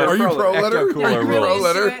litter. You're Are you pro litter? Ecto Cooler I'm really rules.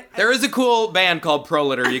 into litter? it. There is a cool band called Pro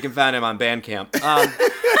Litter. You can find him on Bandcamp.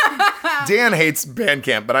 Dan hates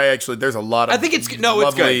Bandcamp, but there's a lot of I think it's it's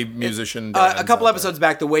lovely good. musician. A bands couple out episodes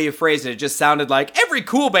back, the way you phrased it just sounded like every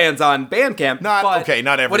cool band's on Bandcamp. Not but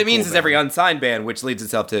every What it means cool is every band. unsigned band, which leads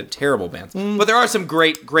itself to terrible bands. But there are some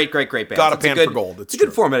great bands. Got a It's pan good, for gold. It's a good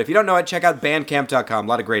true. format. If you don't know it, check out bandcamp.com. A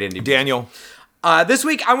lot of great indie. there. Daniel. This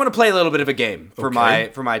week, I want to play a little bit of a game for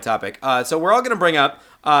Okay. my topic. So we're all going to bring up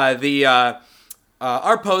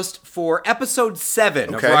our post for episode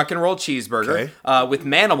 7 Okay. of Rock and Roll Cheeseburger with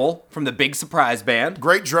Manimal from the Big Surprise Band.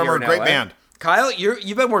 Great drummer, here in great LA. band. Kyle,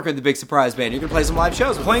 you've been working with the Big Surprise Band. You can play some live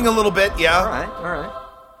shows with Playing a little bit, yeah. All right.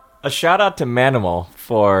 A shout out to Manimal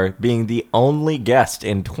for being the only guest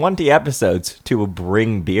in 20 episodes to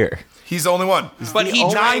bring beer. He's the only one. But he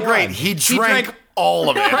Not drank great. He drank all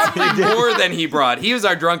of it. more than he brought. He was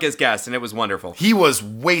our drunkest guest, and it was wonderful. He was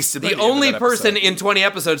wasted. The only person in 20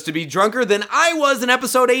 episodes to be drunker than I was in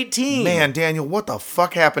episode 18. Man, Daniel, what the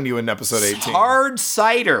fuck happened to you in episode 18? Hard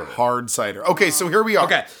cider. Hard cider. Okay, so here we are.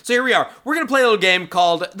 Okay, so here we are. We're going to play a little game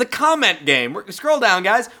called the comment game. Scroll down,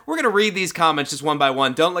 guys. We're going to read these comments just one by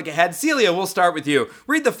one. Don't look ahead. Celia, we'll start with you.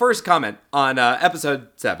 Read the first comment on episode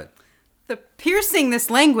 7. The piercing this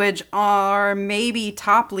language are maybe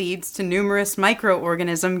top leads to numerous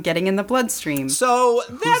microorganism getting in the bloodstream. So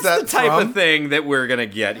that's that the type from? of thing that we're going to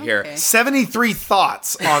get here. Okay. 73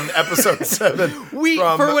 thoughts on episode 7.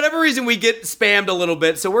 For whatever reason, we get spammed a little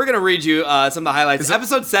bit, so we're going to read you some of the highlights.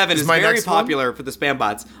 Episode 7 is my very next one? popular for the spam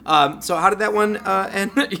bots. So how did that one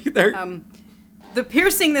end? There? The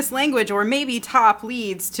piercing this language or maybe top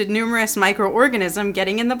leads to numerous microorganism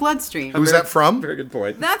getting in the bloodstream. Who's that from? Very good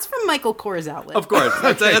point. That's from Michael Kors outlet. Of course,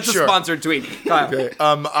 that's a sure. sponsored tweet. Kyle. Okay.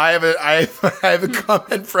 I have a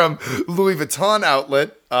comment from Louis Vuitton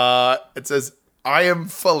outlet. It says, "I am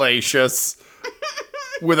fallacious,"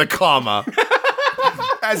 with a comma.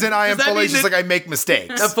 As in, I am that mean fallacious, that- like I make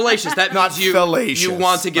mistakes. Fallacious. That Not means you fallacious. you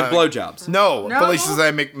want to give blowjobs, No, No. fallacious,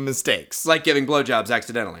 I make mistakes. like giving blowjobs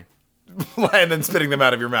accidentally. And then spitting them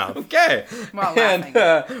out of your mouth. Okay. While And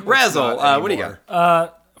laughing. Razzle, not what do you anymore.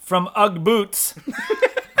 got? From Ugg Boots.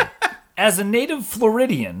 As a native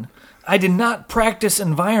Floridian, I did not practice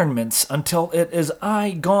environments until it is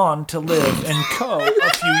I gone to live in Co a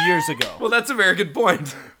few years ago. Well, that's a very good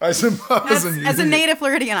point. I suppose. As a native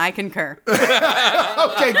Floridian, I concur.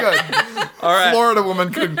 Okay, good. All right. Florida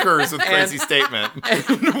woman concurs with Francie's statement.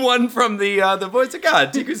 And one from the voice of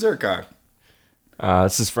God, Tiku Zurkar.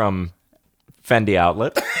 This is from Fendi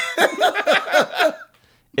Outlet.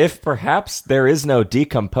 If perhaps there is no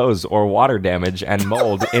decompose or water damage and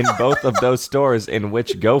mold in both of those stores in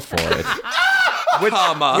which go for it. Which,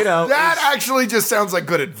 you know, That actually just sounds like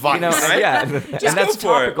good advice. you know, right? yeah, and that's go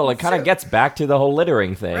for it. topical. It kind of gets back to the whole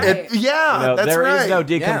littering thing. Yeah, You know, that's there right. is no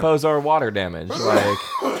decompose or water damage. Like,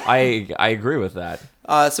 I agree with that.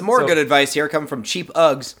 Some more So- good advice here coming from Cheap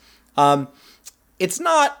Uggs.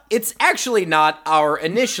 It's actually not our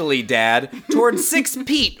initially dad. Towards 6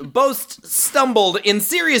 Pete boast stumbled in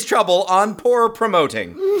serious trouble on poor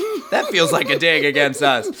promoting. That feels like a dig against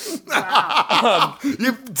us.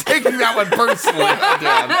 You're taking that one personally.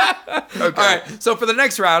 Okay. All right, so for the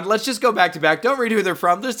next round, let's just go back to back. Don't read who they're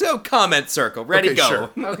from. Just go comment circle. Ready, Okay, go.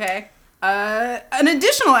 sure. Okay. An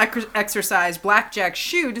additional exercise Blackjack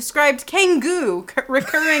Shoe described Kangoo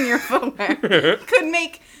recurring your footwear could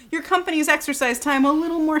make your company's exercise time a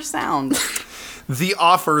little more sound. The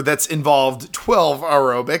offer that's involved 12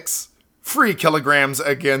 aerobics, free kilograms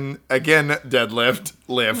again deadlift,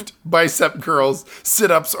 lift, bicep curls,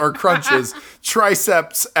 sit-ups or crunches,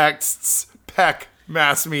 triceps X, pec,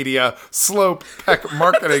 mass media, slope, pec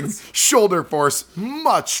marketing, shoulder force,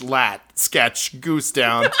 much lat, sketch, goose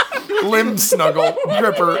down, limb snuggle,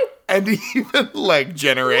 gripper, and even leg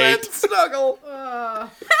generate. Snuggle.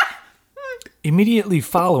 Immediately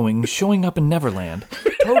following showing up in Neverland,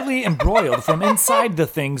 totally embroiled from inside the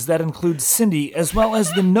things that include Cindy as well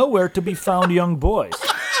as the nowhere to be found young boys,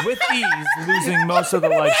 with ease losing most of the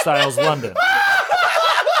lifestyles London.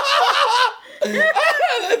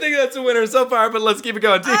 I think that's a winner so far, but let's keep it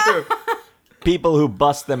going. Tiku. People who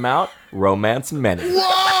bust them out, romance many.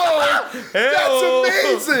 Whoa!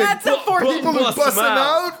 That's amazing! That's a 14. People who Bust bust them them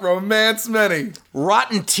out, romance many.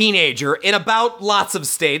 Rotten teenager in about lots of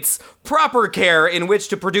states, proper care in which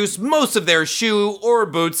to produce most of their shoe or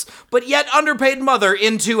boots, but yet underpaid mother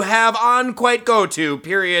into have on quite go to,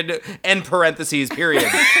 period, end parentheses, period.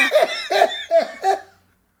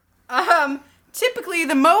 Typically,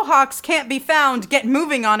 the Mohawks can't be found. Get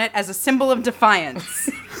moving on it as a symbol of defiance.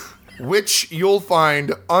 Which you'll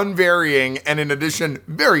find unvarying and in addition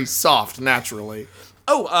very soft naturally.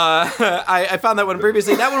 Oh, I found that one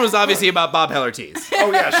previously. That one was obviously about Bob Heller tees.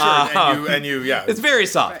 Oh yeah, sure. And you, yeah. It's very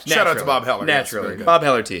soft. Shout out to naturally. Bob Heller. Yes, Naturally. very good. Bob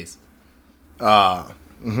Heller tees.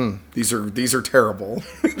 These are terrible.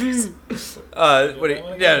 This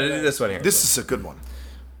one here. This is a good one.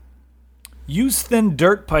 Use thin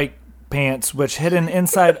dirt pipe pants which hidden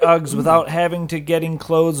inside Uggs without having to getting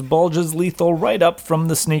clothes bulges lethal right up from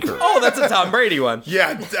the sneaker. Oh, that's a Tom Brady one.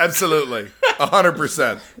 Yeah, absolutely.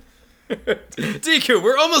 100%. Tiku,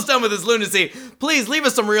 we're almost done with this lunacy. Please leave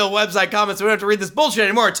us some real website comments. We don't have to read this bullshit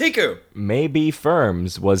anymore. Tiku. Maybe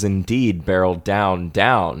Firms was indeed barreled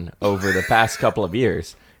down over the past couple of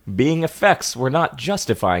years. Being effects were not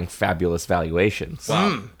justifying fabulous valuations.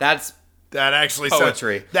 Wow. That's That actually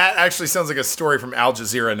Poetry. sounds like a story from Al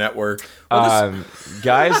Jazeera Network.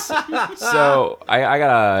 Guys, so I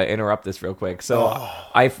gotta interrupt this real quick. So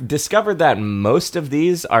I've discovered that most of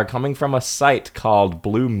these are coming from a site called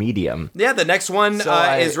Blue Medium. yeah. The next one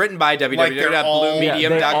is written by they're all- They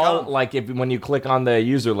all, www.bluemedium.com. when you click on the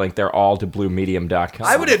user link, they're all to bluemedium.com.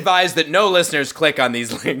 I would advise that no listeners click on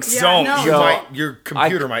these links. Yeah, Don't. no. You your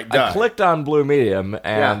computer might die. I clicked on Blue Medium,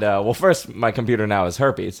 and well, first my computer now has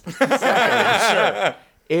herpes. Secondly,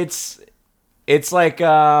 it's like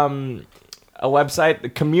a website, the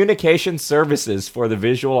communication services for the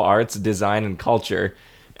visual arts, design, and culture.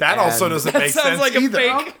 That also doesn't make Sounds sense like a either.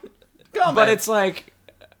 fake. But it's like,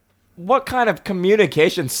 what kind of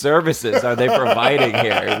communication services are they providing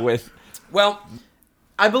here with? Well,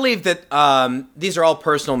 I believe that these are all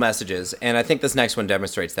personal messages, and I think this next one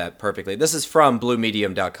demonstrates that perfectly. This is from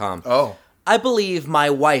bluemedium.com. Oh. I believe my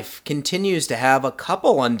wife continues to have a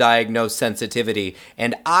couple undiagnosed sensitivity,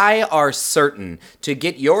 and I are certain to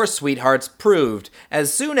get your sweethearts proved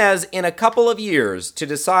as soon as in a couple of years to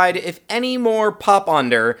decide if any more pop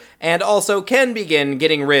under and also can begin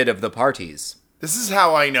getting rid of the parties. This is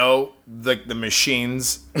how I know the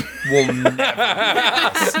machines will never beat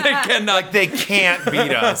us. They cannot. They can't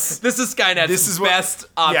beat us. This is Skynet's This is best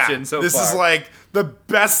option so this far. is like the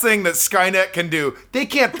best thing that Skynet can do. They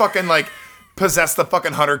can't fucking like possess the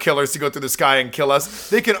fucking hunter killers to go through the sky and kill us.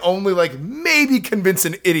 They can only like maybe convince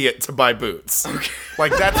an idiot to buy boots. Okay.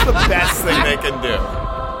 Like that's the best thing they can do.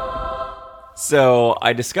 So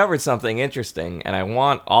I discovered something interesting, and I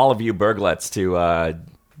want all of you Burglets to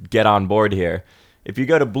get on board here. If you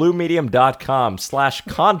go to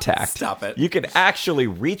bluemedium.com/contact, Stop it. you can actually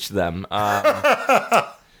reach them.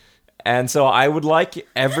 And so I would like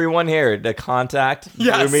everyone here to contact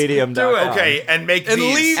Yes, bluemedium.com. do it. Okay, and make And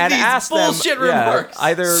these. leave And these ask bullshit them, yeah, remarks.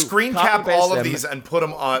 either Screen copy cap paste all of them, these and put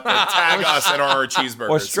them on. Tag us at our cheeseburgers.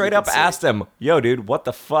 or so straight we up can see. ask them, "Yo, dude, what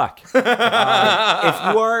the fuck?"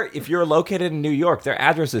 If you're located in New York, their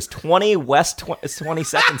address is 20 West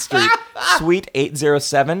 22nd Street, Suite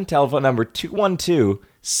 807. Telephone number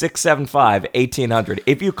 212-675-1800.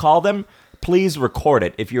 If you call them, please record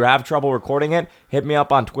it. If you have trouble recording it, hit me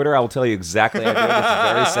up on Twitter. I will tell you exactly how to do it.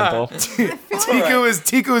 It's very simple.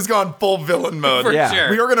 Tiku has gone full villain mode. For Yeah. sure.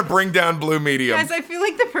 We are going to bring down Blue Medium. Guys, I feel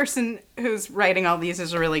like the person who's writing all these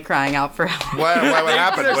is really crying out for help. What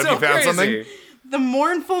happened? They're What, so you found crazy. something? The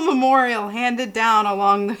mournful memorial handed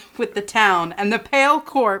down with the town, and the pale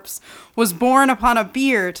corpse was borne upon a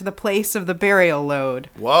bier to the place of the burial load.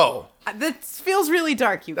 Whoa. This feels really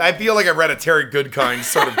dark, you guys. I feel like I read a Terry Goodkind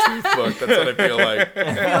sort of truth book. That's what I feel like.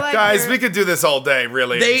 Guys, we could do this all day,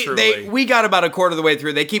 really and truly. We got about a quarter of the way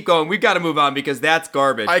through. They keep going. We've got to move on because that's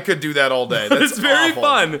garbage. I could do that all day. That's It's very awful.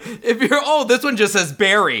 fun. If you're, this one just says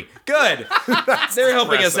Barry. Good. They're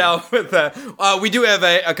helping us out with we do have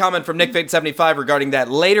a comment from NickFate75 regarding that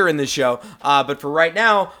later in the show. But for right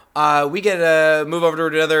now, we get to move over to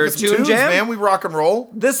another Some tune tunes, jam. man. We rock and roll.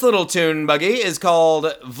 This little tune, Buggy, is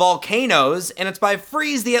called Volcanoes, and it's by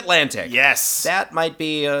Freeze the Atlantic. Yes. That might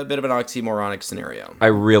be a bit of an oxymoronic scenario. I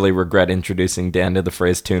really regret introducing Dan to the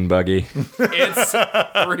phrase Toon Buggy. It's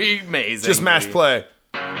pretty amazing. Just mash play.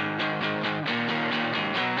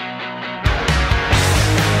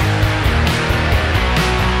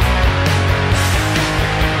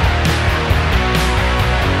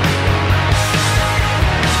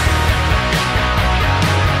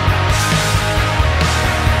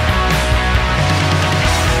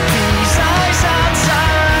 These eyes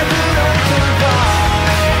outside will open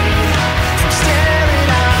wide from staring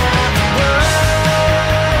at the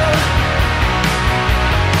world.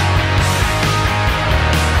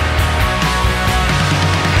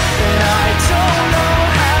 And I don't know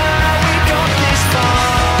how we got this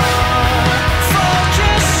far.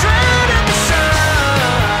 Focus straight at the sun.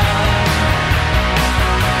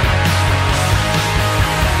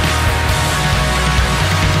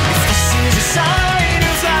 If this is a sign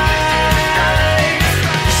of life,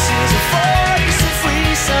 this is a voice of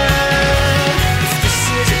reason. If this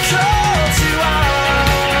is a call to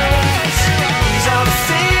us, these are the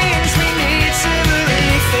things we need to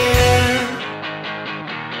believe in.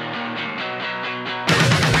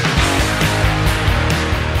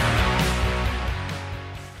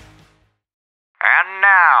 And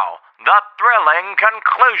now, the thrilling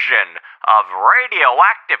conclusion of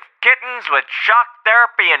Radioactive Kittens with Shock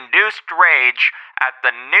Therapy-Induced Rage at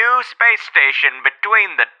the new space station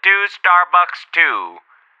between the two Starbucks 2.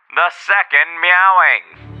 The second meowing.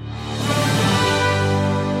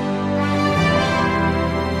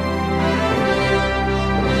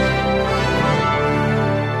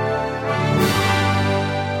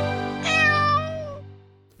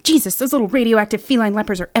 Jesus, those little radioactive feline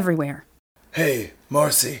lepers are everywhere. Hey,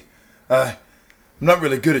 Marcy. I'm not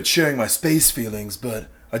really good at sharing my space feelings, but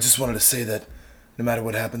I just wanted to say that no matter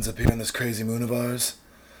what happens up here on this crazy moon of ours,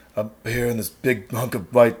 up here in this big hunk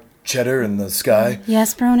of white cheddar in the sky,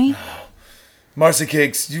 Yes, Brony? Marcy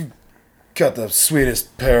Cakes, you got the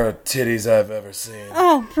sweetest pair of titties I've ever seen.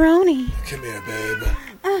 Oh, Brony. Come here, babe.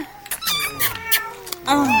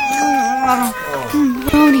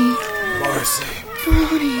 Brony. Marcy.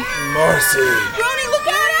 Brony. Marcy. Brony, look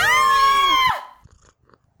out!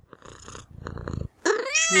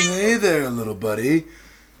 Hey there, little buddy.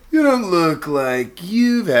 You don't look like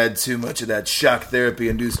you've had too much of that shock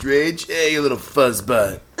therapy-induced rage. Hey, you little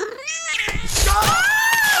fuzzbutt.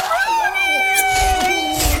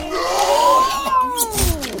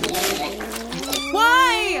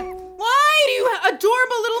 Why? Why do you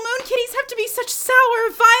adorable little moon kitties have to be such sour,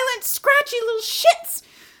 violent, scratchy little shits?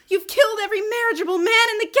 You've killed every marriageable man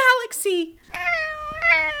in the galaxy.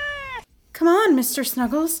 Come on, Mr.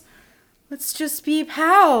 Snuggles. Let's just be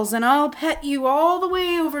pals, and I'll pet you all the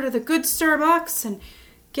way over to the good Starbucks and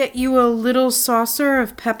get you a little saucer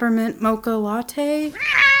of peppermint mocha latte.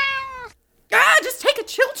 Just take a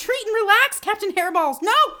chill treat and relax, Captain Hairballs.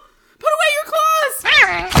 No! Put away your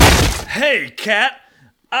claws! Hey, cat!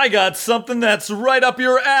 I got something that's right up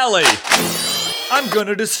your alley. I'm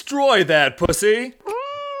gonna destroy that pussy.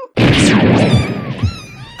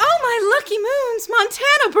 Oh, my lucky moons,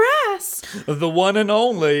 Montana Brass! The one and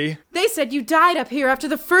only. They said you died up here after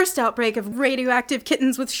the first outbreak of radioactive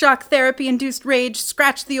kittens with shock therapy-induced rage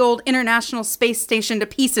scratched the old International Space Station to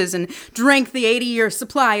pieces and drank the 80-year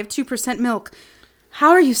supply of 2% milk. How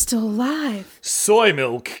are you still alive? Soy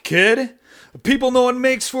milk, kid. People know it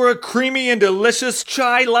makes for a creamy and delicious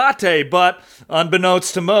chai latte, but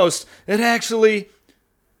unbeknownst to most, it actually...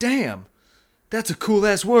 Damn. That's a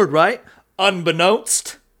cool-ass word, right?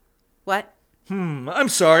 Unbeknownst. What? I'm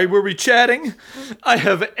sorry, were we chatting? I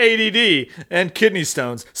have ADD and kidney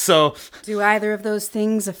stones, so... Do either of those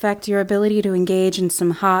things affect your ability to engage in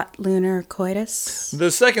some hot lunar coitus? The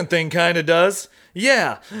second thing kinda does.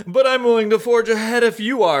 Yeah, but I'm willing to forge ahead if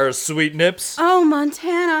you are, Sweet Nips. Oh,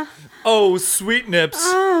 Montana. Oh, Sweet Nips.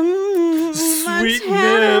 Sweet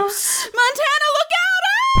Montana. Nips. Montana, look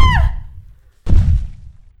out!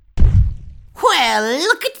 Well,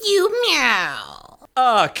 look at you, meow.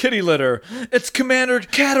 Ah, kitty litter. It's Commander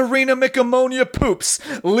Katerina McAmmonia Poops,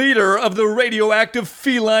 leader of the radioactive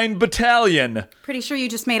feline battalion. Pretty sure you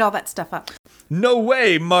just made all that stuff up. No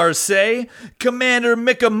way, Marseille. Commander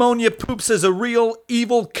McAmmonia Poops is a real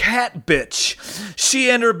evil cat bitch. She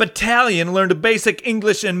and her battalion learned basic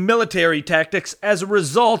English and military tactics as a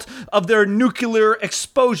result of their nuclear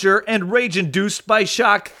exposure and rage induced by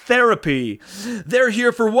shock therapy. They're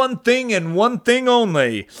here for one thing and one thing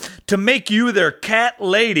only: to make you their cat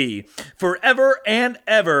lady, forever and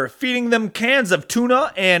ever, feeding them cans of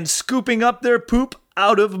tuna and scooping up their poop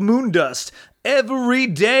out of moon dust. Every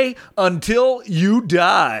day until you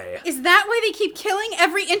die. Is that why they keep killing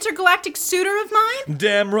every intergalactic suitor of mine?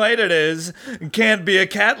 Damn right it is. Can't be a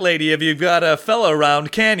cat lady if you've got a fella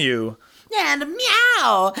around, can you? And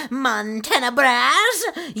meow, Montana Brass,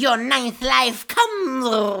 your 9th life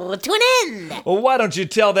comes to an end. Well, why don't you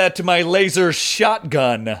tell that to my laser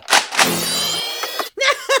shotgun?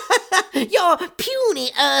 Your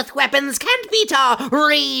puny earth weapons can't beat our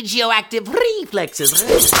radioactive reflexes.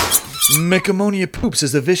 McAmmonia Poops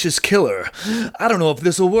is a vicious killer. I don't know if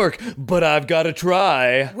this'll work, but I've got to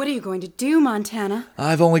try. What are you going to do, Montana?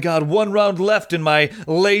 I've only got one round left in my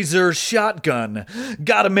laser shotgun.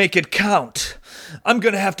 Gotta make it count. I'm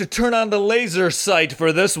gonna have to turn on the laser sight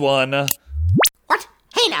for this one. What?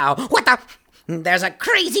 Hey now, what the? There's a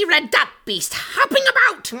crazy red dot beast hopping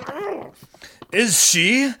about. Is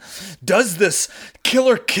she? Does this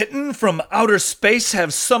killer kitten from outer space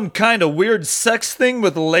have some kind of weird sex thing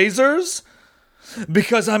with lasers?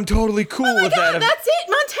 Because I'm totally cool with God, that. that's it,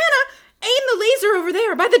 Montana! Aim the laser over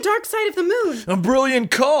there by the dark side of the moon. A brilliant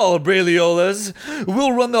call, Brailiolas.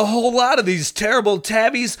 We'll run the whole lot of these terrible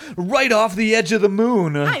tabbies right off the edge of the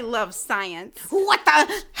moon. I love science. What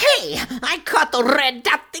the? Hey, I caught the red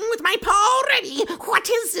dot thing with my paw already. What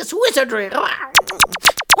is this wizardry?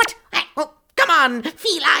 What? Oh, come on,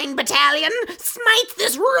 feline battalion. Smite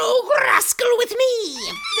this rogue rascal with me.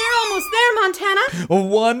 They're almost there, Montana.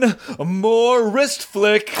 One more wrist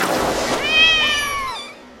flick.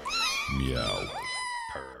 Meow.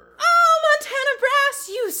 Oh, Montana Brass,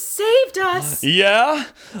 you saved us. Yeah?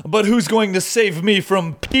 But who's going to save me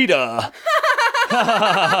from PETA?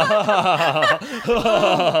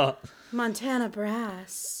 Montana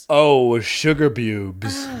Brass. Oh, sugar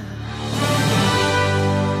bubes.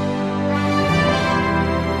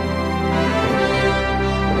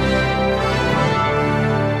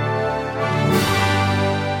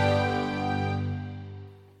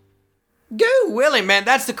 Go Willie, man.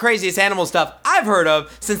 That's the craziest animal stuff I've heard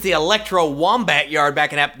of since the Electro Wombat Yard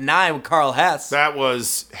back in Ep 9 with Carl Hess. That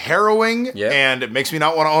was harrowing, and it makes me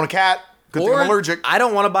not want to own a cat. Good thing I'm allergic. I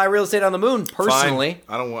don't want to buy real estate on the moon, personally.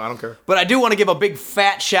 Fine. I don't care. But I do want to give a big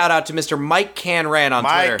fat shout out to Mr. Mike Canran on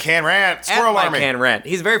Twitter. Mike Canran, Squirrel Mike Army. Canran.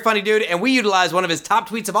 He's a very funny dude, and we utilized one of his top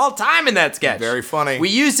tweets of all time in that sketch. Very funny. We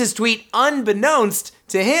used his tweet unbeknownst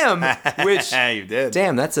to him, which you did.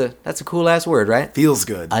 Damn, that's a cool ass word, right? Feels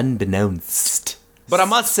good. Unbeknownst. But I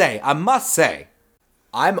must say,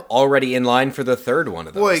 I'm already in line for the third one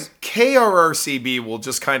of those. Boy, KRRCB will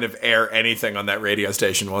just kind of air anything on that radio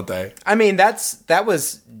station, won't they? I mean, that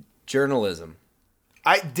was journalism.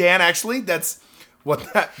 Dan, actually, that's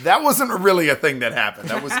what that wasn't really a thing that happened.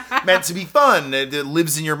 That was meant to be fun. It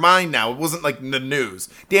lives in your mind now. It wasn't like the news.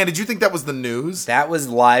 Dan, did you think that was the news? That was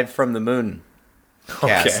live from the moon.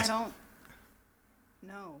 Okay. I don't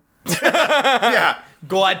know. Yeah.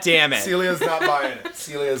 God damn it. Celia's not buying it.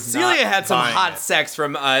 Celia had some hot sex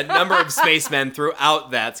from a number of spacemen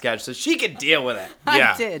throughout that sketch, so she could deal with it.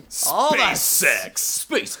 Yeah. I did. All that Space sex.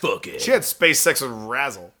 space fucking. She had space sex with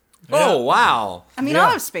Razzle. Oh, wow. I mean,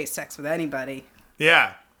 I'll have space sex with anybody.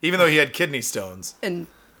 Yeah. Even though he had kidney stones. And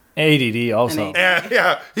ADD also.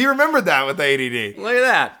 Yeah. He remembered that with the ADD. Look at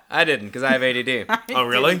that. I didn't, because I have ADD. Oh,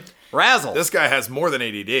 really? Razzle. This guy has more than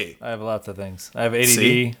ADD. I have lots of things. I have ADD.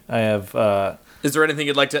 See? I have, Is there anything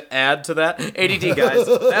you'd like to add to that? ADD, guys.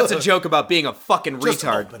 That's a joke about being a fucking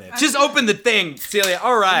retard. open it. Just open the thing, Celia.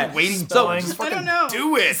 All right. Waiting So, time. Just fucking don't know.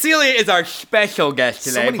 do it. Celia is our special guest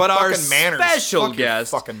So today, many but our fucking manners. special Fuck your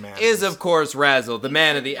guest fucking manners. is, of course, Razzle, the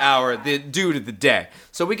man of the hour, the dude of the day.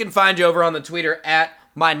 So we can find you over on the Twitter at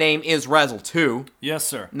My name is Razzle2. Yes,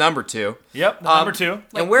 sir. Number 2. Yep, number 2.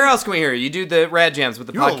 And where else can we hear you? You do the Rad Jams with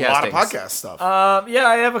the You have podcasting. a lot of podcast stuff. Yeah,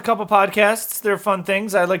 I have a couple podcasts. They're fun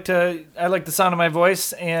things. I like the sound of my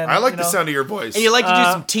voice, and I like you the know, sound of your voice. And you like to do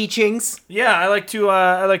some teachings. Yeah,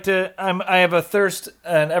 I have a thirst,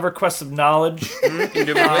 an ever quest of knowledge.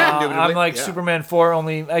 I'm like Superman 4.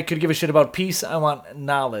 Only I could give a shit about peace. I want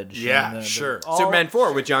knowledge. Yeah, And sure. Superman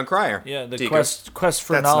 4 with John Cryer. Yeah, the Deacon. quest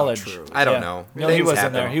for That's not knowledge. true. I don't Yeah. know. No, he Things was in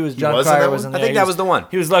happen. there. He was John was in Cryer that was one? in I there. think He that was the one.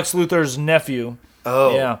 He was Lex Luthor's nephew.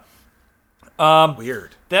 Oh, Yeah,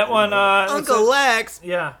 weird. that one. Uncle Lex.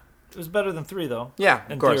 Yeah, it was better than 3 though. Yeah,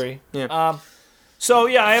 in of course. theory. Yeah. So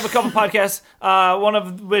yeah, I have a couple podcasts. One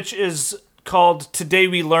of which is called Today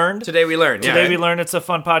We Learned. Today we learned. Today Yeah. We Learned. It's a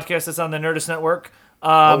fun podcast. It's on the Nerdist Network.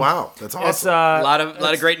 Oh wow, that's awesome. It's a lot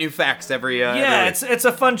of great new facts every yeah, week. it's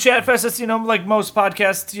a fun chat fest. It's like most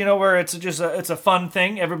podcasts, where it's just it's a fun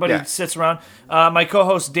thing. Everybody Yeah. sits around. My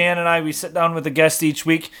co-host Dan and I, we sit down with a guest each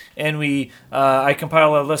week, and I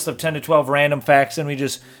compile a list of 10 to 12 random facts, and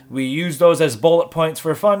we use those as bullet points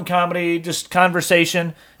for fun comedy, just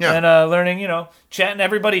conversation and learning. Chatting.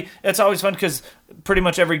 Everybody. It's always fun because pretty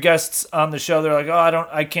much every guest's on the show. They're like,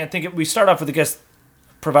 I can't think of. We start off with the guest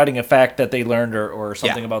providing a fact that they learned or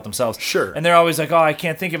something about themselves. Sure. And they're always like, I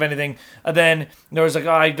can't think of anything. And then there was like,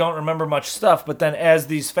 I don't remember much stuff. But then as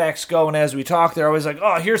these facts go and as we talk, they're always like,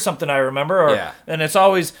 here's something I remember. And it's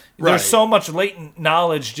always, there's so much latent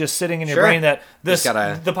knowledge just sitting in your brain that the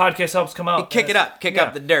podcast helps come out. Kick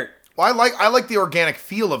up the dirt. Well, I like the organic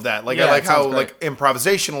feel of that. Like Yeah, I like it sounds how great. like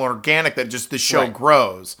improvisational and organic that just the show Right.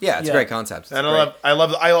 grows. Yeah, it's a great concept. It's And great.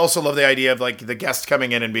 I also love the idea of like the guest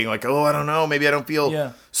coming in and being like, I don't know, maybe I don't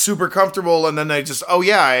feel super comfortable, and then they just,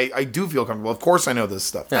 I do feel comfortable. Of course, I know this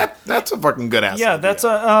stuff. That's a fucking good ass. Yeah,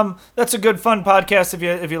 idea. that's a good fun podcast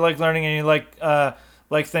if you like learning and you like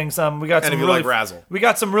things. We got And some if you really like Razzle. we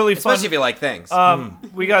got some really fun. Especially if you like things.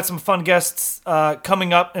 We got some fun guests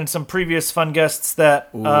coming up, and some previous fun guests that.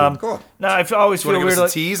 Cool. Now I always You feel want to give weird. us a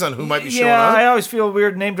Like, tease on who might be showing yeah, up? I always feel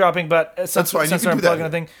weird name dropping, but since fine, you can I'm do that. plugging a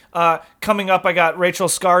thing, coming up, I got Rachel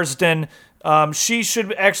Scarsden. She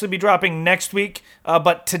should actually be dropping next week,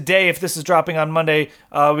 but today, if this is dropping on Monday,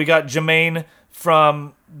 we got Jermaine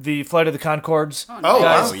from the Flight of the Conchords.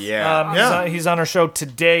 wow. yeah. He's on our show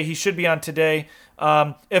today. He should be on today.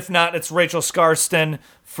 If not, it's Rachel Scarsden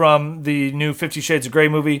from the new 50 Shades of Grey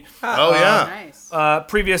movie. Oh yeah. Nice.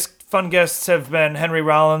 Previous fun guests have been Henry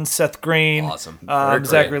Rollins, Seth Green, Awesome.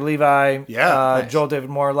 Zachary Levi, Yeah. Joel David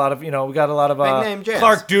Moore. A lot of we got a lot of Big name jazz.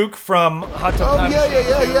 Clark Duke from Hot Tub Oh Time yeah.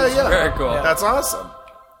 Machine. Very cool. That's awesome.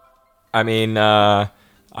 I mean, I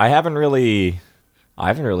haven't really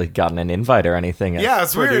gotten an invite or anything. as Yeah,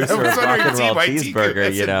 it's weird. producer I was of Rock wondering and Roll if Cheeseburger,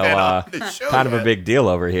 hasn't been on the show kind of a yet. big deal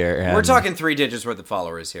over here. We're and- talking 3 digits worth of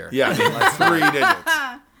followers here. Yeah, 3 digits.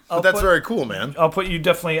 But that's very cool, man. I'll put you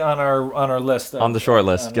definitely on our list. on the short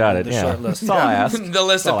list. Got it. the Yeah, short list. that's all I asked. The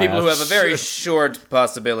list of all I people who asked. have a very short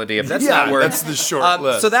possibility of that's Yeah, not word. that's the short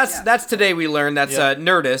list. So that's Today We Learned. That's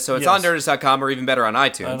Nerdist. So it's on Yes. Nerdist.com or even better on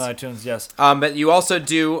iTunes. On iTunes, yes. But you also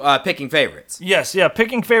do Picking Favorites. Yes, yeah.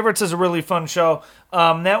 Picking Favorites is a really fun show.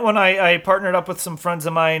 That one I partnered up with some friends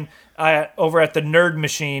of mine over at the Nerd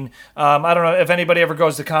Machine. I don't know if anybody ever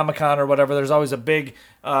goes to Comic-Con or whatever. There's always a big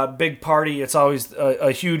party. It's always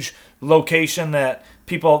a huge location that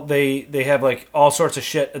people they have like all sorts of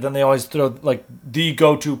shit, and then they always throw like the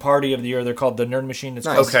go-to party of the year. They're called the Nerd Machine. It's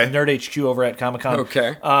called Okay. Nerd HQ over at Comic-Con.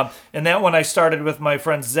 Okay. And that one I started with my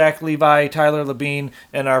friends Zach Levi, Tyler Labine,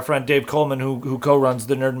 and our friend Dave Coleman, who co-runs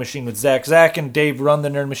the Nerd Machine with Zach. Zach and Dave run the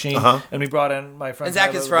Nerd Machine, and we brought in my friend And Zach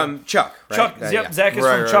Tyler is Labine. from Chuck, right? Chuck. Yeah, Yep, yeah. Zach is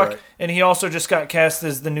Right, from right, Chuck, right. and he also just got cast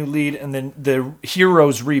as the new lead in the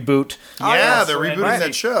Heroes reboot. Yeah, they're rebooting Right.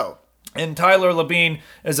 that show. And Tyler Labine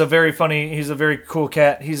is a very funny. He's a very cool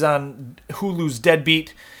cat. He's on Hulu's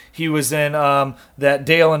Deadbeat. He was in that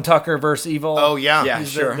Dale and Tucker versus Evil. Oh, yeah. Yeah,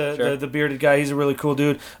 He's sure, the bearded guy. He's a really cool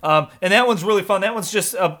dude. And that one's really fun. That one's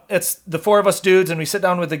just it's the 4 of us dudes, and we sit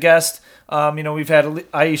down with the guest. We've had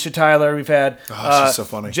Aisha Tyler. We've had she's so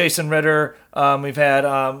funny. Jason Ritter. We've had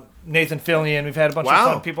Nathan Fillion. We've had a bunch of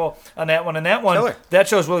fun people on that one. And that one, Killer. that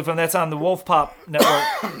show's really fun. That's on the Wolf Pop Network.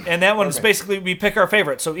 And that one is basically we pick our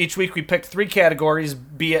favorite. So each week we pick 3 categories,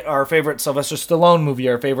 be it our favorite Sylvester Stallone movie,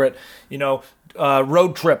 our favorite,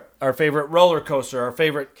 road trip, our favorite roller coaster, our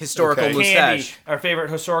favorite Historical candy, mustache. our favorite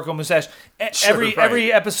historical mustache. Sure, right.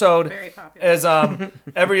 Every episode Very popular. is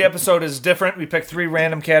every episode is different. We pick 3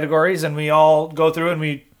 random categories, and we all go through and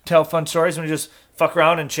we tell fun stories, and we just fuck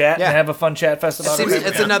around and chat Yeah. and have a fun chat fest about it.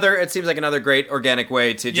 It seems like another great organic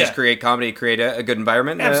way to just create comedy, create a good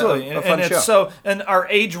environment. Absolutely, a fun and show. it's and our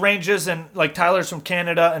age ranges, and like Tyler's from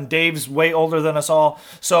Canada, and Dave's way older than us all.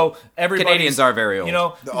 So everybody Canadians are very old. You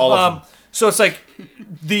know, All of them. So it's like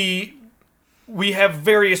we have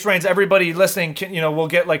various ranges. Everybody listening, can, will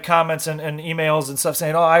get like comments and emails and stuff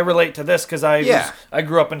saying, "Oh, I relate to this because I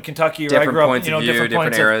grew up in Kentucky, or Different I grew up, points of view,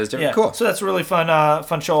 different eras, cool. So that's a really fun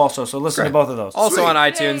show also. So listen to both of those. Also on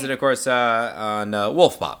iTunes and of course on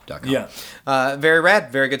wolfbop.com. Yeah. Very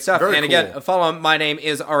rad, very good stuff. Very and cool. again, follow my name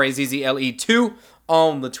is RAZZLE2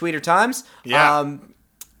 on the Tweeter Times. Yeah.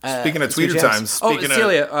 Speaking of Tweeter times,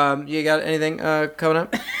 Celia, you got anything coming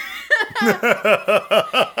up?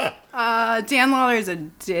 Dan Lawler is a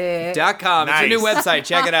dick. .com. It's a new website.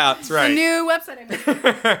 Check it out. That's The new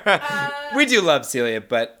website. We do love Celia,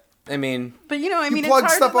 but I mean, But you it's plug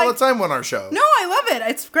hard stuff to, all like, the time on our show. No, I love it.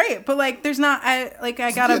 It's great, but like, there's not. I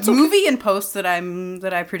got a movie in post that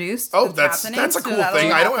I produced. Oh, that's happening, a so cool that'll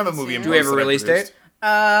thing. I don't have a happen movie in soon. do we have a that I release produced. date?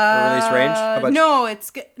 A release range? How about No,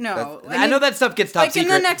 no. I know that stuff gets top like in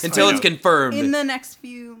the secret next until few- it's confirmed. in the next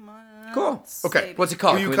few months. Cool. Okay. What's it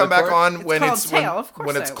called? Will Can you we come look back for it? on when called it's Tail, of course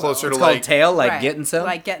when it's I will. closer It's to called like Tail, like Right. getting some.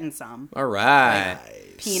 Like getting some All right.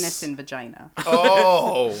 penis and vagina.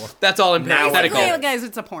 oh That's all in parenthetical. Hey, guys,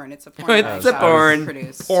 it's a porn. It's a porn. It's that a I porn.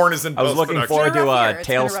 produced. porn is in I was looking post-production. forward to rough a year. It's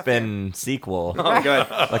been a rough Tailspin sequel, Oh, good.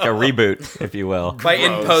 like a reboot, if you will. By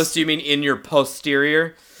in Gross. post, you mean in your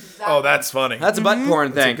posterior? Oh, that's funny. That's a butt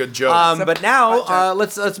porn thing. a good joke. But now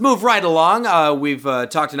let's move right along. We've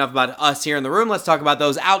talked enough about us here in the room. Let's talk about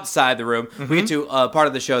those outside the room. We get to part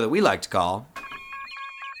of the show that we like to call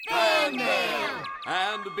And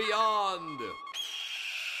beyond.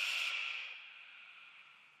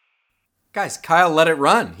 Guys, Kyle let it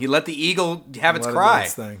run. He let the eagle have its Let it cry. do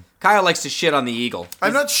its thing. Kyle likes to shit on the eagle.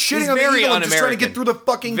 I'm not He's shitting on the very eagle. I'm just trying to un-American. get through the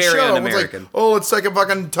fucking Very show. un-American. It's like, oh, it's like a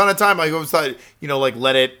fucking ton of time. I always thought, like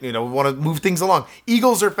let it, want to move things along.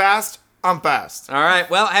 Eagles are fast. I'm fast. All right.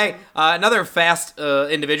 Well, hey, another fast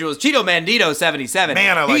individual is Cheeto Bandito 77.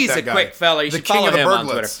 Man, I like He's that a guy. quick fella. You The should king follow of the him on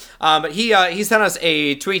Twitter. birdlets. But he sent us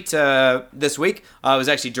a tweet this week. It was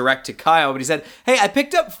actually direct to Kyle, but he said, "Hey, I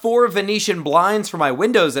picked up 4 Venetian blinds for my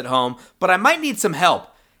windows at home, but I might need some help.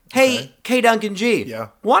 Hey, K. Duncan G. Yeah.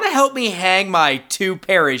 Want to help me hang my 2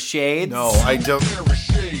 pair of shades?" No, I don't.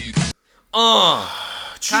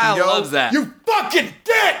 Kyle Cheeto, loves that. You fucking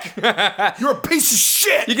dick! You're a piece of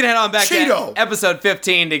shit. You can head on back Cheeto. to episode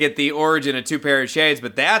 15 to get the origin of 2 pair of shades,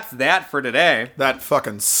 but that's that for today. That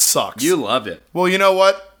fucking sucks. You loved it. Well, you know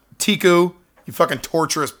what, Tiku, you fucking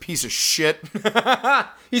torturous piece of shit.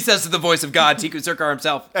 He says to the voice of God, Tiku Sirkar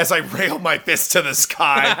himself. As I rail my fist to the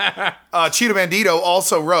sky. Cheeto Bandito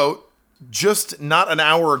also wrote, just not an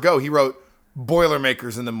hour ago, he wrote,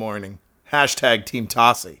 Boilermakers in the morning. Hashtag Team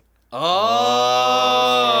Tossie. Oh.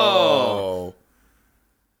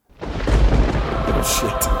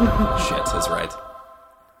 Oh, Shit, that's right.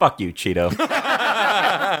 Fuck you, Cheeto.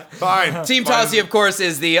 Fine. Team Fine. Tossie, of course,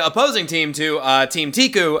 is the opposing team to Team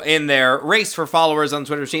Tiku in their race for followers on the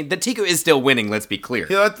Twitter machine. The Tiku is still winning, let's be clear.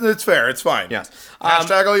 Yeah, that's fair. It's fine. Yes.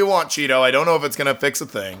 Hashtag all you want, Cheeto. I don't know if it's going to fix a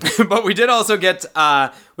thing. But we did also get,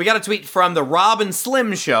 we got a tweet from the Rob and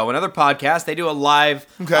Slim Show, another podcast. They do a live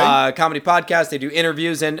comedy podcast. They do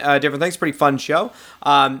interviews and different things. Pretty fun show.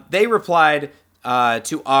 They replied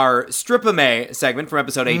to our Stripame segment from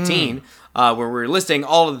episode 18, where we were listing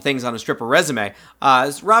all of the things on a stripper resume.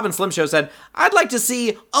 Rob and Slim Show said, "I'd like to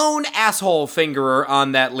see own asshole fingerer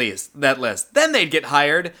on that list. Then they'd get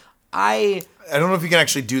hired." I don't know if you can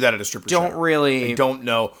actually do that at a stripper don't show. really. I don't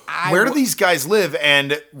know. Where do these guys live,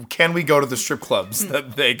 and can we go to the strip clubs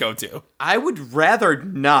that they go to? I would rather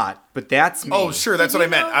not, but that's me. Oh, sure, that's what I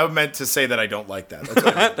meant. I meant to say that I don't like that. That's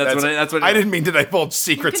what I meant. That's what I didn't mean to divulge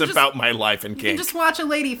secrets just- about my life and You can kink. just watch a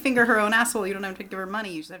lady finger her own asshole. You don't have to give her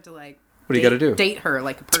money. You just have to What do you gotta do? Date her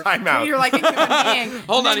like a person. Time out. You're like a human being.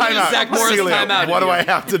 Hold on, you Time just out. Zach Morris Celia, time out. what do I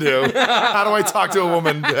have to do? How do I talk to a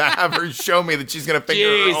woman to have her show me that she's going to finger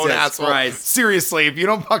her own Jesus asshole? Christ. Seriously, if you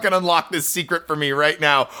don't fucking unlock this secret for me right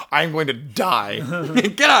now, I'm going to die.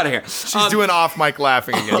 Get out of here. She's doing off-mic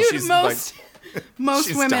laughing again. Dude, she's most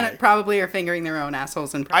she's women dying. probably are fingering their own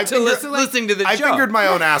assholes in I private. fingered, listening to the I show. fingered my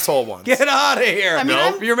own asshole once. Get out of here. I mean,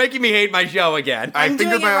 Nope. You're making me hate my show again. I I'm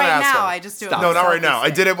fingered doing my it own right asshole. now. I just do it. No, not right now. I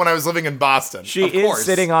did it when I was living in Boston. She Of is course.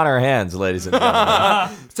 sitting on her hands, ladies and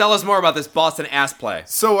gentlemen. Tell us more about this Boston ass play.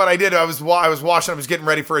 So what I did, I was washing. I was getting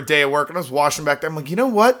ready for a day of work, and I was washing back there. I'm like, you know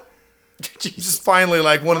what? Just finally,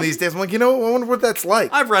 like one of these days, I'm like, you know, I wonder what that's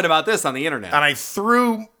like. I've read about this on the internet. And I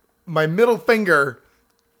threw my middle finger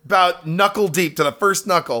about knuckle deep to the first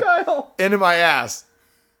knuckle into my ass.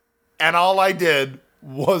 and all I did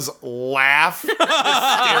was laugh hysterically.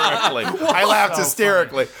 I laughed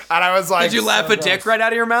hysterically. And I was like... Did you laugh a dick right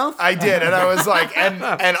out of your mouth? I did. And I was like... And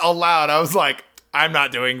aloud, I was like, I'm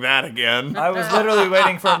not doing that again. I was literally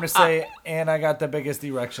waiting for him to say, and I got the biggest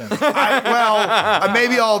erection.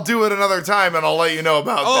 Maybe I'll do it another time and I'll let you know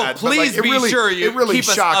about that. Please be sure you keep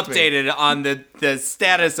us updated on the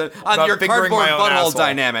status of on your cardboard butthole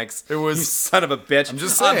dynamics. It was... You son of a bitch. I'm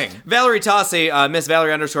just saying. Valerie Tossi, Miss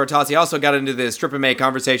Valerie _Tossi, also got into the strip and May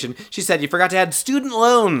conversation. She said you forgot to add student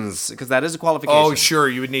loans, because that is a qualification. Oh, sure,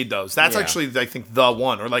 you would need those. That's actually, I think, the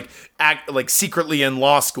one. Or like secretly in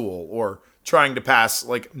law school, or trying to pass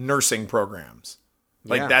like nursing programs.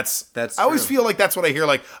 Like that's I always feel like that's what I hear.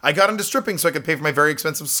 Like, I got into stripping so I could pay for my very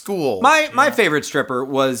expensive school. My favorite stripper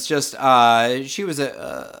was just she was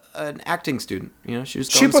an acting student. You know, she was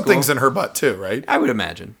going to put school. things in her butt too, right? I would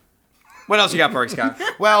imagine. What else you got for us, Scott?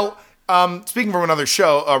 Well, speaking from another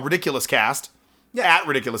show, Ridiculous Cast, at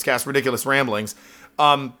Ridiculous Cast, Ridiculous Ramblings.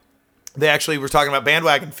 They actually were talking about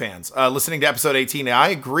bandwagon fans. Listening to episode 18, I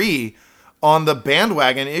agree on the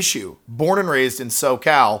bandwagon issue. Born and raised in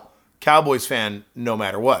SoCal, Cowboys fan no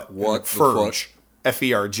matter what. What? Ferg.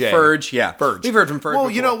 F-E-R-J. Ferg, yeah. Ferg. We've heard from Ferg Well,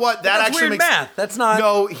 before. you know what? That's actually weird makes... math. That's not...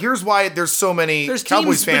 No, here's why there's so many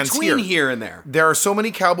Cowboys fans between here and there. There are so many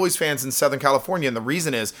Cowboys fans in Southern California, and the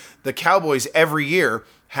reason is the Cowboys every year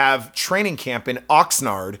have training camp in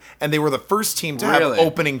Oxnard, and they were the first team to have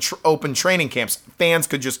open training camps. Fans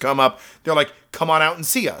could just come up. They're like, come on out and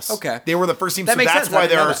see us. Okay. They were the first team, That so makes that's sense. why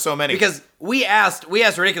there are so many. Because we asked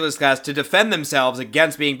Ridiculous Class to defend themselves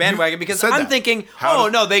against being bandwagon, because I'm thinking,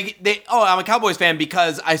 I'm a Cowboys fan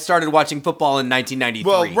because I started watching football in 1993.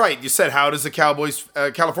 Well, right. You said, how does a Cowboys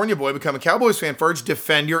California boy become a Cowboys fan? Ferg,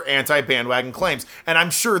 defend your anti-bandwagon claims. And I'm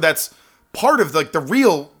sure that's part of like the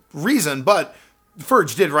real reason, but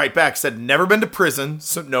Ferg did write back, said, never been to prison,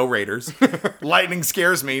 so no Raiders. Lightning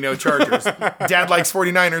scares me, no Chargers. Dad likes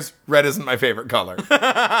 49ers. Red isn't my favorite color.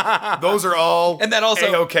 Those are all and that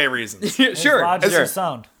also A-okay reasons. His logic is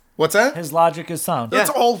sound. What's that? His logic is sound. That's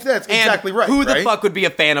exactly right. Who the right? fuck would be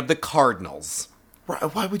a fan of the Cardinals?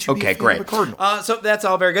 Why would you be a fan great. of the Cardinals? So that's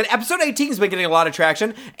all very good. Episode 18 has been getting a lot of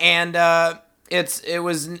traction, and it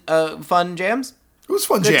was fun jams. It was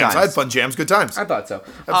fun Good jams. times. I had fun jams. Good times. I thought so.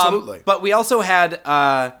 Absolutely. But we also had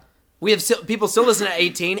people still listening to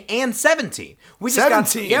 18 and 17. We just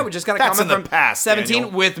 17? got we just got a That's comment in the from past, 17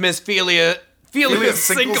 Daniel. with Miss Felia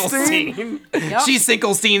Finkelstein. She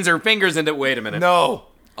Finkelsteins her fingers into. Wait a minute. No.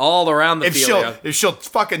 All around the Felia. If she'll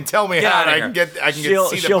fucking tell me Get how, outta I here. can get She'll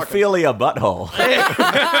see the fucking... feel a butthole.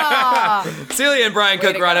 Celia and Brian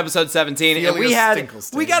Cook were on episode 17, and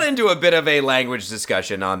Felia we got into a bit of a language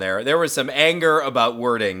discussion on there. There was some anger about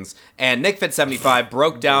wordings, and Nick Fit 75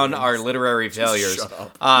 broke down our literary failures.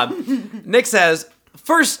 Shut up. Nick says,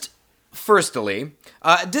 firstly,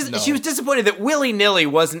 she was disappointed that Willy Nilly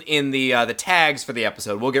wasn't in the tags for the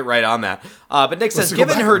episode. We'll get right on that. But Nick says, go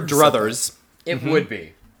given back her and druthers, it would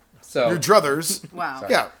be. So Your druthers. Wow.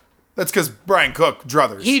 Yeah. That's because Brian Cook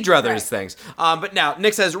druthers. he druthers things. But now,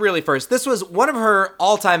 Nick says, really first, this was one of her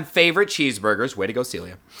all-time favorite cheeseburgers. Way to go,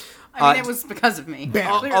 Celia. I mean, it was because of me.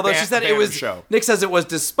 Although she said it was, show. Nick says it was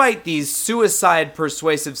despite the suicide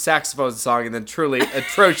persuasive saxophone song and the truly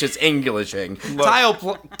atrocious Englishing. Kyle,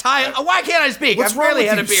 why can't I speak? What's I've wrong barely with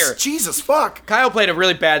had a you? beer. Jesus fuck. Kyle played a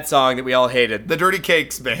really bad song that we all hated. The Dirty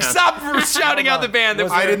Cakes band. Stop shouting out the band. That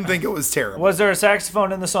I didn't think it was terrible. Was there a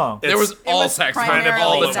saxophone in the song? there was all saxophone of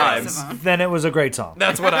all the times. Then it was a great song.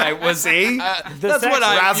 That's what I was. See? That's what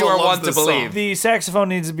Razzle you are loves one to this song. believe. The saxophone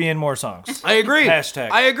needs to be in more songs. I agree.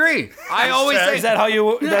 Hashtag. I agree. I always say Is that how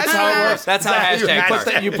you? That's how it works. That's how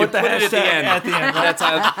hashtag. You put the it at the hashtag end. at the end.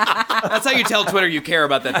 That's how you tell Twitter you care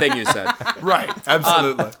about that thing you said. Right.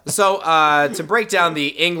 Absolutely. So to break down the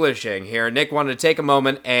Englishing here, Nick wanted to take a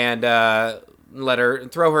moment and let her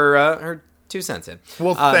throw her 2 cents in.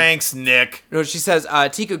 Well, thanks, Nick. No, she says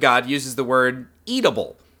Tiku God uses the word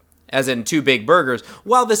eatable, as in 2 big burgers.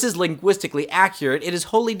 While this is linguistically accurate, it is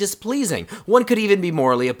wholly displeasing. One could even be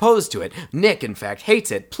morally opposed to it. Nick, in fact, hates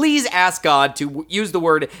it. Please ask God to use the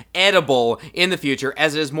word edible in the future,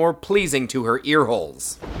 as it is more pleasing to her ear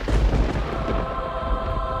holes.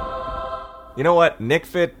 You know what? Nick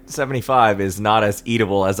Fit 75 is not as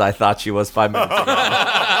eatable as I thought she was 5 minutes ago.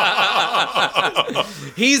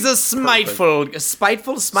 He's a spiteful?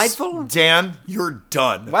 Dan, you're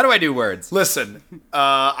done. Why do I do words? Listen,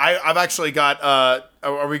 I've actually got.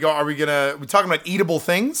 Are we talking about eatable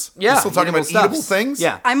things? Yeah, We're still talking eatable about eatable stuffs. things.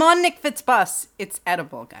 Yeah, I'm on Nick Fitt's bus. It's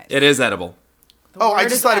edible, guys. it is edible. Oh, I word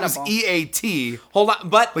just is thought it was edible. EAT, Hold on,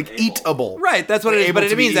 but like eatable. right, that's what it is. Able But to it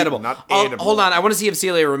be means eaten, edible. not I'll- edible. hold on, I want to see if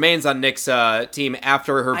Celia remains on Nick's team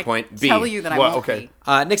after her I point B. tell you that I Well, won't okay.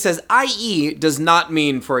 be. Nick says, "I.e." does not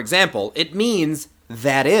mean, for example. It means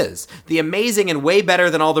that is. The amazing and way better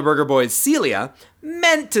than all the Burger Boys Celia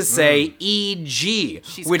meant to say E.g.,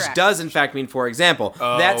 She's which correct. does in fact mean for example.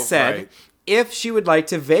 That said, right. if she would like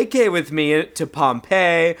to vacay with me to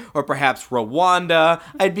Pompeii or perhaps Rwanda,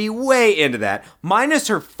 I'd be way into that. Minus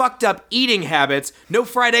her fucked up eating habits. No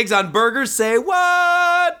fried eggs on burgers, say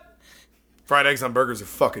what? Fried eggs on burgers are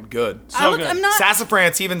fucking good. I'm not.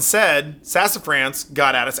 Sassafrance even said, Sassafrance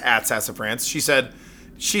got at us at Sassafrance.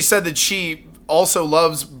 She said that she also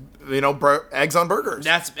loves, eggs on burgers.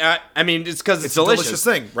 That's, I mean, it's because it's a delicious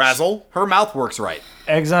thing. Razzle. Her mouth works right.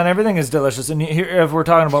 Eggs on everything is delicious. And here, if we're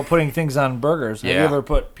talking about putting things on burgers, have you Yeah. ever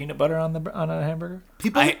put peanut butter on a hamburger?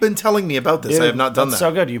 People have been telling me about this. I have not done That's that.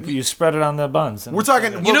 so good. You spread it on the buns. And We're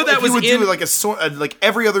talking. You know that if you was would do in- like like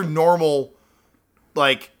every other normal,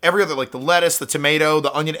 like every other, like the lettuce, the tomato,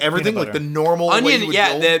 the onion, everything, Peanut like the butter. normal way Onion, you would yeah,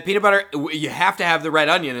 build. the peanut butter. You have to have the red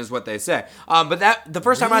onion, is what they say. But the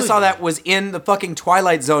first time I saw that was in the fucking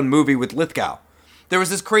Twilight Zone movie with Lithgow. There was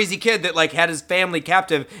this crazy kid that like had his family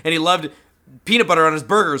captive, and he loved peanut butter on his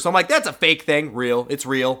burgers. So I'm like, that's a fake thing. Real, it's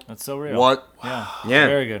real. That's so real. What? Yeah. Yeah.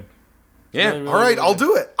 Very good. Yeah. Really, All right, really I'll good.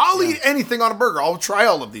 do it. I'll eat anything on a burger. I'll try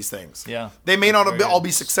all of these things. Yeah. They may not Very good. all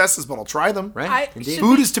be successes, but I'll try them. Right. Indeed.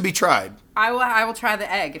 Food is to be tried. I will try the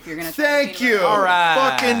egg if you're gonna. Try the Thank peanut you. butter. All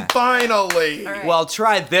right. Fucking finally. All right. Well,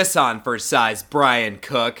 try this on for size, Brian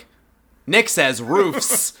Cook. Nick says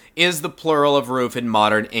roofs is the plural of roof in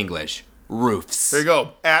modern English. Roofs. There you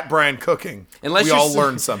go. At Brian Cooking. Unless we you're all s-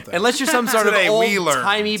 learned something. Unless you're some sort of Today we learned.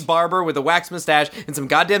 old-timey barber with a wax mustache and some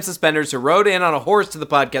goddamn suspenders who rode in on a horse to the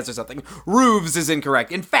podcast or something, roofs is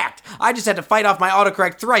incorrect. In fact, I just had to fight off my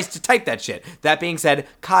autocorrect thrice to type that shit. That being said,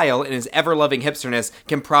 Kyle, in his ever-loving hipsterness,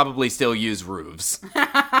 can probably still use roofs.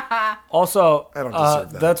 Also, I don't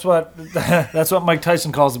deserve that. that's what Mike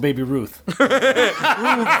Tyson calls a baby Ruth. Take a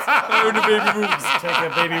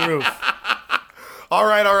baby Ruth. all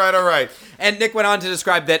right. And Nick went on to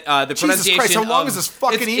describe that the Jesus pronunciation Christ, how long of- is this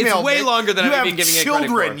fucking it's, email? It's way Nick? longer than you I've have been giving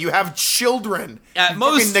children. it credit for. You have children.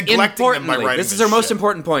 Most fucking neglecting them by importantly, writing this is our most shit.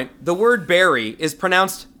 important point. The word berry is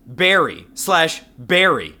pronounced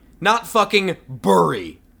berry/berry, not fucking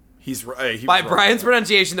burry. He's right. He By was Brian's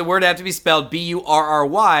pronunciation, the word had to be spelled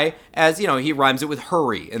B-U-R-R-Y, as, he rhymes it with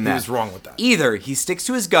hurry in that. He was wrong with that. Either he sticks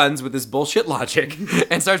to his guns with his bullshit logic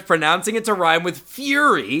and starts pronouncing it to rhyme with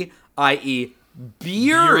fury, i.e.,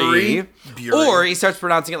 Bury, Bury. or he starts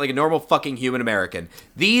pronouncing it like a normal fucking human American.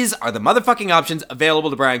 These are the motherfucking options available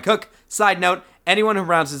to Brian Cook. Side note, anyone who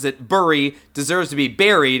pronounces it bury deserves to be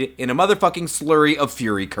buried in a motherfucking slurry of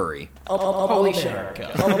fury curry. Holy shit.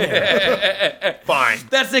 Fine.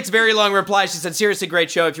 That's Nick's very long reply. She said, seriously,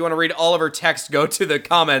 great show. If you want to read all of her text, go to the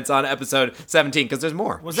comments on episode 17, because there's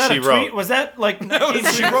more. Was that She a wrote. tweet? Was that like? She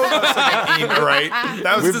wrote us an email, right?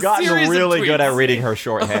 That was We've gotten series of really good at tweets. reading her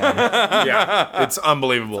shorthand. yeah, it's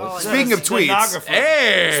unbelievable. Speaking of tweets, Stenographer.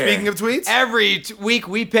 Hey! speaking of tweets, Every week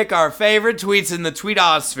we pick our favorite tweets in the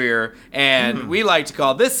tweetosphere, and we like to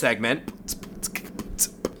call this segment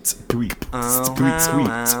Tweet. Oh, Tweets of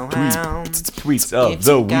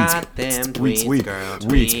the week. tweets, Tweet. girl,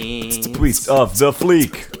 Tweets of the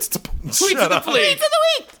fleek. Tweets of the fleet.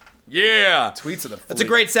 Yeah. tweets of the. That's a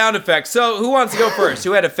great sound effect. So, who wants to go first?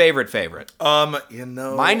 Who had a favorite?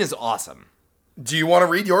 Mine is awesome. Do you want to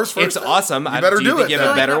read yours first? It's then? awesome. You better Do you do think it. you then.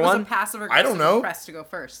 have a better that was one? a passive I don't know. request to go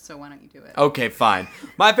first, so why don't you do it? Okay, fine.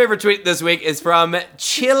 My favorite tweet this week is from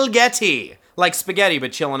Chilgetti. Like spaghetti,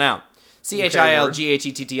 but chilling out.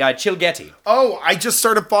 Chilghetti. Chilgetti. Oh, I just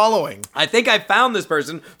started following. I think I found this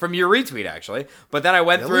person from your retweet, actually. But then I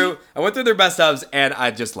went through their best ofs, and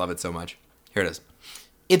I just love it so much. Here it is.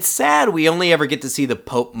 It's sad we only ever get to see the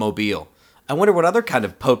Pope Mobile. I wonder what other kind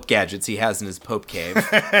of Pope gadgets he has in his Pope cave.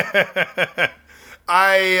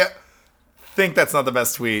 I think that's not the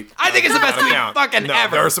best tweet. I think it's the best tweet fucking no,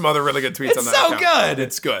 ever. There are some other really good tweets It's on that so account. good.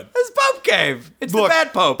 It's good. His Pope cave. It's Look, the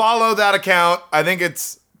bad Pope. Follow that account. I think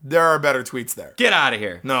there are better tweets there. Get out of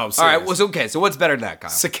here. No, All right, serious. well, okay, so what's better than that, Kyle?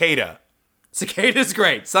 Cicada. Cicada's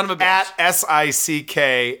great. Son of a bitch. At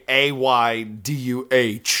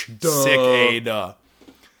SICKAYDUH. Cicada.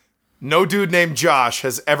 No dude named Josh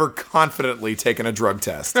has ever confidently taken a drug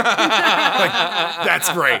test. That's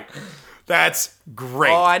great. That's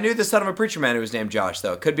great. Oh, I knew the son of a preacher man who was named Josh,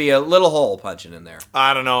 though. Could be a little hole punching in there.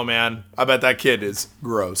 I don't know, man. I bet that kid is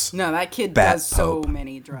gross. No, that kid Bat does so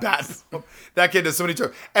many drugs. That kid does so many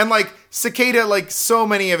drugs. And like Cicada, like so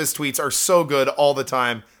many of his tweets are so good all the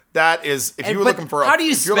time. That is, if you were but looking for a, how do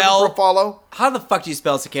you if you're looking spell- for a follow, How the fuck do you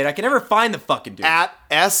spell cicada? I can never find the fucking dude. at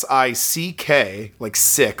SICK, like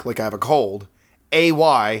sick, like I have a cold,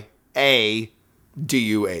 AYADUH.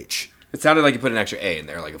 It sounded like you put an extra A in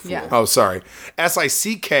there, like a fool. Yeah. Oh, sorry.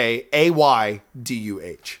 SICKAYDUH.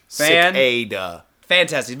 Cicada.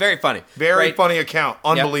 Fantastic. Very funny. Very Great. funny account.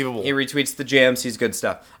 Yep. Unbelievable. He retweets the jams. He's good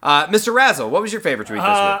stuff. Mr. Razzle, what was your favorite tweet this week?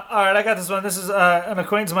 All right, I got this one. This is an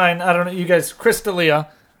acquaintance of mine. I don't know you guys, Chris D'Elia.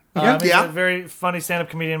 He's Yeah. a very funny stand-up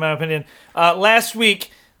comedian, in my opinion. Last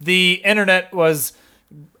week, the internet was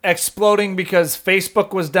exploding because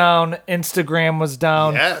Facebook was down, Instagram was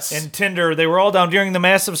down, Yes. and Tinder. They were all down during the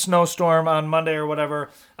massive snowstorm on Monday or whatever.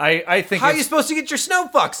 I think How are it's, you supposed to get your snow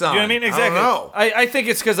fucks on? you know what I mean? Exactly. know. I think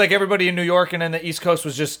it's because like everybody in New York and in the East Coast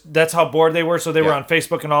was just that's how bored they were, so they were Yeah. on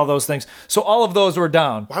Facebook and all those things. So all of those were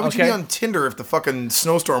down. Why would you be on Tinder if the fucking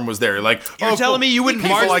snowstorm was there? Like, You're telling me you wouldn't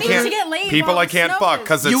people march I you can't need to get laid people while I the can't snow fuck is-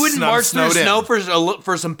 because You wouldn't march through snow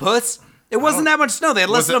for some puss? It wasn't that much snow. They had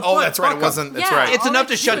less Was than it? a foot. Oh, that's right. Fuck It wasn't. 'em. That's Yeah. right. It's All enough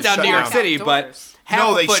they to do shut is down shut New York down City, but outdoors. half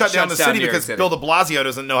No, a they foot shut down the shuts city New York because City. Bill de Blasio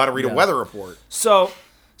doesn't know how to read a weather report. So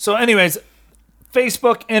anyways,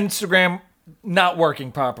 Facebook, Instagram not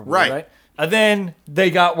working properly, Right. right? And then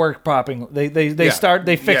they got work popping. They fixed Yes,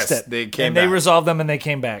 it. they came and they back. resolved them and they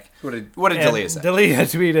came back. What did And Delia say? Delia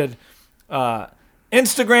tweeted,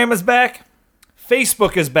 Instagram is back,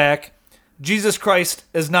 Facebook is back, Jesus Christ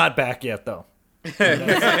is not back yet though.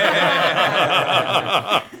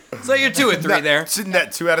 So you're 2 and 3 there. Sitting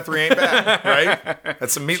that 2 out of 3 ain't bad, right?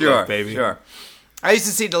 That's some meatloaf, baby. Sure. I used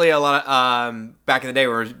to see Delia a lot back in the day.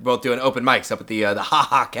 We were both doing open mics up at the Ha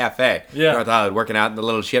Ha Cafe. Yeah. North Hollywood, working out in the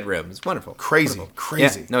little shit room. It's wonderful. Crazy.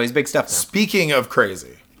 Yeah. No, he's big stuff now. Speaking of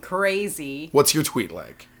crazy, Crazy. what's your tweet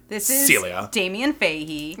like? This is Celia. Damien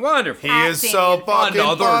Fahey. Wonderful. He is Damien so Fahey. fucking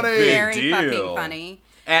Another funny. big Very deal. fucking funny.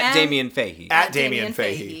 At And- Damien Fahey. At Damien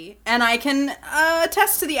Fahey. And I can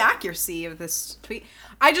attest to the accuracy of this tweet.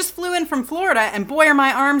 I just flew in from Florida, and boy, are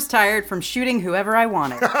my arms tired from shooting whoever I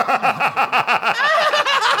wanted.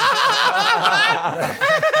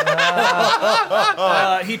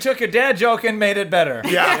 He took a dad joke and made it better.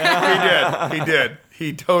 Yeah, he did.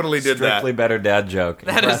 He totally did Strictly that. better dad joke.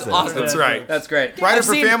 That is Impressive. awesome. That's right. That's great. Writer I've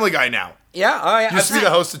for seen- Family Guy now. Yeah, oh, yeah. Used to be the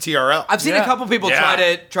host of TRL. I've seen a Yeah. couple people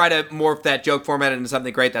Yeah. try to morph that joke format into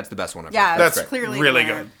something great. That's the best one I've Yeah, heard. That's it's clearly really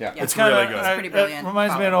hilarious. good. Yeah. It's Kinda, really good. It's pretty brilliant. It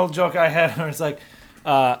reminds me of an old joke I had where it's like,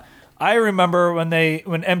 I remember when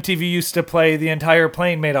MTV used to play The Entire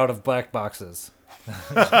Plane Made Out of Black Boxes. It's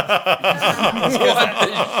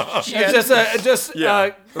just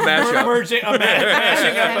mashup. mashing up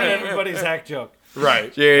everybody's hack joke.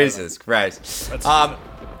 Right. Jesus Christ.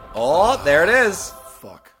 Oh, there it is.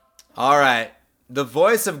 Fuck. All right. The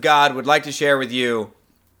voice of God would like to share with you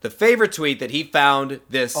the favorite tweet that he found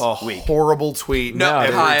this A week. horrible tweet No,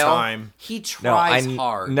 every Kyle. time. He No, tries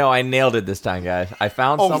hard. No, I nailed it this time, guys. I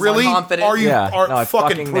found Oh, someone really? confident. Are you? Yeah, Are, no, I fucking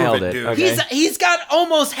fucking prove nailed it, it. dude. Okay. He's got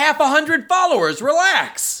almost 100 followers.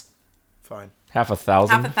 Relax. Fine. half a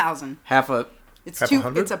thousand. Half a thousand. Half a. It's Half two.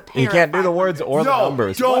 100? It's a pair. You can't of do the 500. words or the No,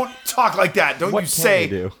 numbers. don't What? talk like that. Don't What you can say you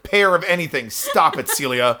do? pair of anything. Stop it,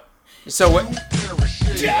 Celia. So what?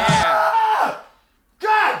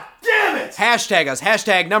 God damn it! Hashtag us.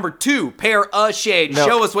 Hashtag number 2. Pair a shade. No.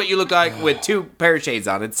 Show us what you look like with 2 pair of shades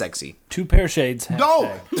on. It's sexy. 2 pair shades.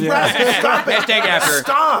 No! hashtag. Stop it! Hashtag after.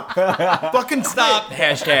 Stop! Fucking Stop. quit.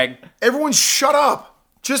 Hashtag. Everyone shut up.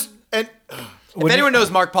 Just and If anyone knows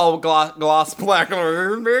Mark Paul Gloss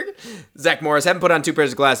Blacklenberg, Zach Morris, haven't put on 2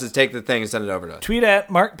 pairs of glasses, take the thing and send it over to us. Tweet at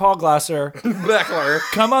Mark Paul Glosser. Blackler.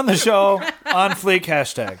 Come on the show on Fleek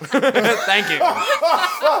hashtag. Thank you.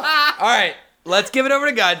 All right. Let's give it over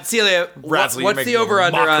to God. Celia, Razzle, you're what's making the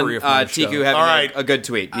over-under on mockery of my show. Tiku having All right. a good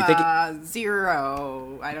tweet? You think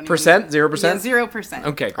 0. I don't. Percent? Even, 0%? Yeah, 0%.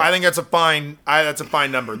 Okay, great. I think that's a fine. That's a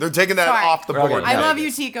fine number. They're taking that Sorry. off the board. Okay. I Yeah. love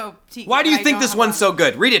you, Tico. Why do you I think don't this have one's so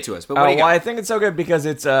good? Read it to us. But what do you Well, I got? think it's so good because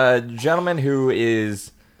it's a gentleman who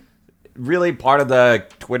is really part of the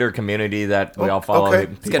Twitter community that we all follow. okay.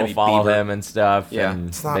 It's gonna People be follow Bieber. him and stuff. Yeah. and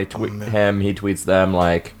It's not- they tweet oh, man. him. He tweets them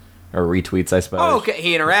or retweets, I suppose. Oh, okay.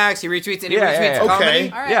 He interacts, he retweets, and he Yeah, retweets yeah, yeah. comedy. Okay.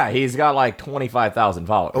 All right. Yeah, he's got like 25,000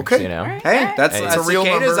 followers. Okay. You know. right. Hey, that's Hey, it's a real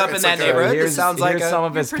cicadas number. up in It's that like a- neighborhood. Here's, This sounds like here's some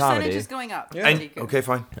of Your his percentage comedy. is going up. And- Tiku. okay,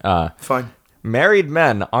 fine. Fine. Married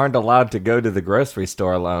men aren't allowed to go to the grocery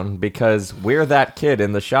store alone because we're that kid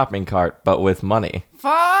in the shopping cart, but with money.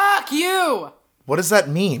 Fuck you. What does that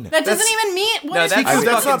mean? That doesn't even mean. What No, is that's- he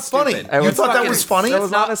Because that's fucking not funny. stupid. You was thought that fucking- was funny? That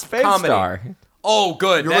was not on his Fave comedy. Star. Oh,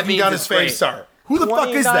 good. You're that looking means down it's his great. face star. Who the fuck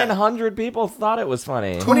is that? 2,900 people thought it was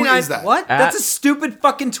funny. Who 29 is that? What? At- That's a stupid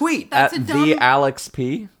fucking tweet. That's At a the dumb. Alex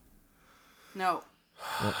P. No.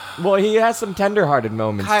 Well, he has some tender-hearted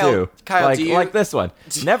moments too. Kyle, like, do you- like this one.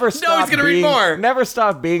 Never stop. he's gonna read more. Never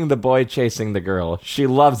stop being the boy chasing the girl. She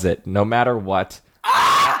loves it, no matter what,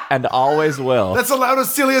 and always will. That's the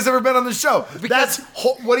loudest Celia's ever been on the show.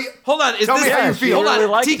 What do you? Hold on, is Tell this me how you feel. Hold on,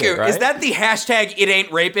 really liked Tiku, it, right? is that the hashtag it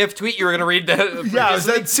ain't rape if tweet you were gonna read? Yeah, is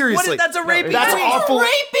that seriously? That's a rapey That's tweet. awful.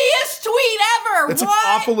 Rapiest tweet ever. It's what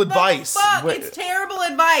awful the advice. Fuck? Wait. It's terrible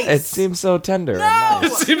advice. It seems so tender. No. And It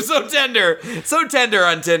nice. seems so tender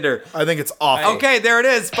on Tinder. I think it's awful. Okay, there it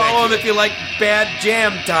is. Follow him if you like bad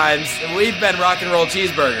jam times. We've been Rock and Roll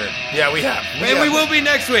Cheeseburger. Yeah, we have. And we will be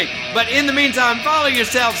next week. But in the meantime, follow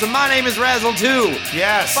yourselves. And my name is Razzle 2.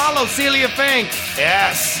 Yes. Follow Celia Fink.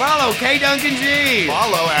 Yes. Follow K. Duncan G.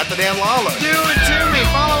 Follow at the Dan Lala. Do it to me.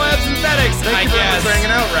 Follow Synthetics. Thank you very much for hanging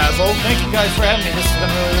out, Razzle. Thank you guys for having me. This has been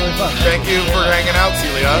really, really fun. Thank you for hanging out,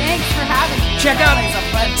 Celia. Thanks for having me. Check out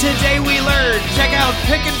Today We Learned. Check out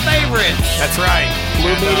Pickin' Favorites. That's right.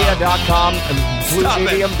 Bluemedia.com and Stop it.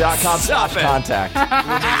 bluemedium.com/contact.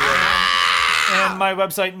 And my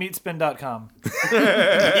website, meatspin.com.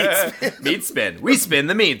 Meat spin. We spin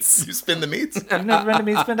the meats. You spin the meats. You've never been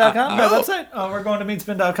to meatspin.com? My website? Oh, we're going to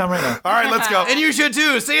meatspin.com right now. All right, let's go. And you should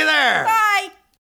too. See you there. Bye.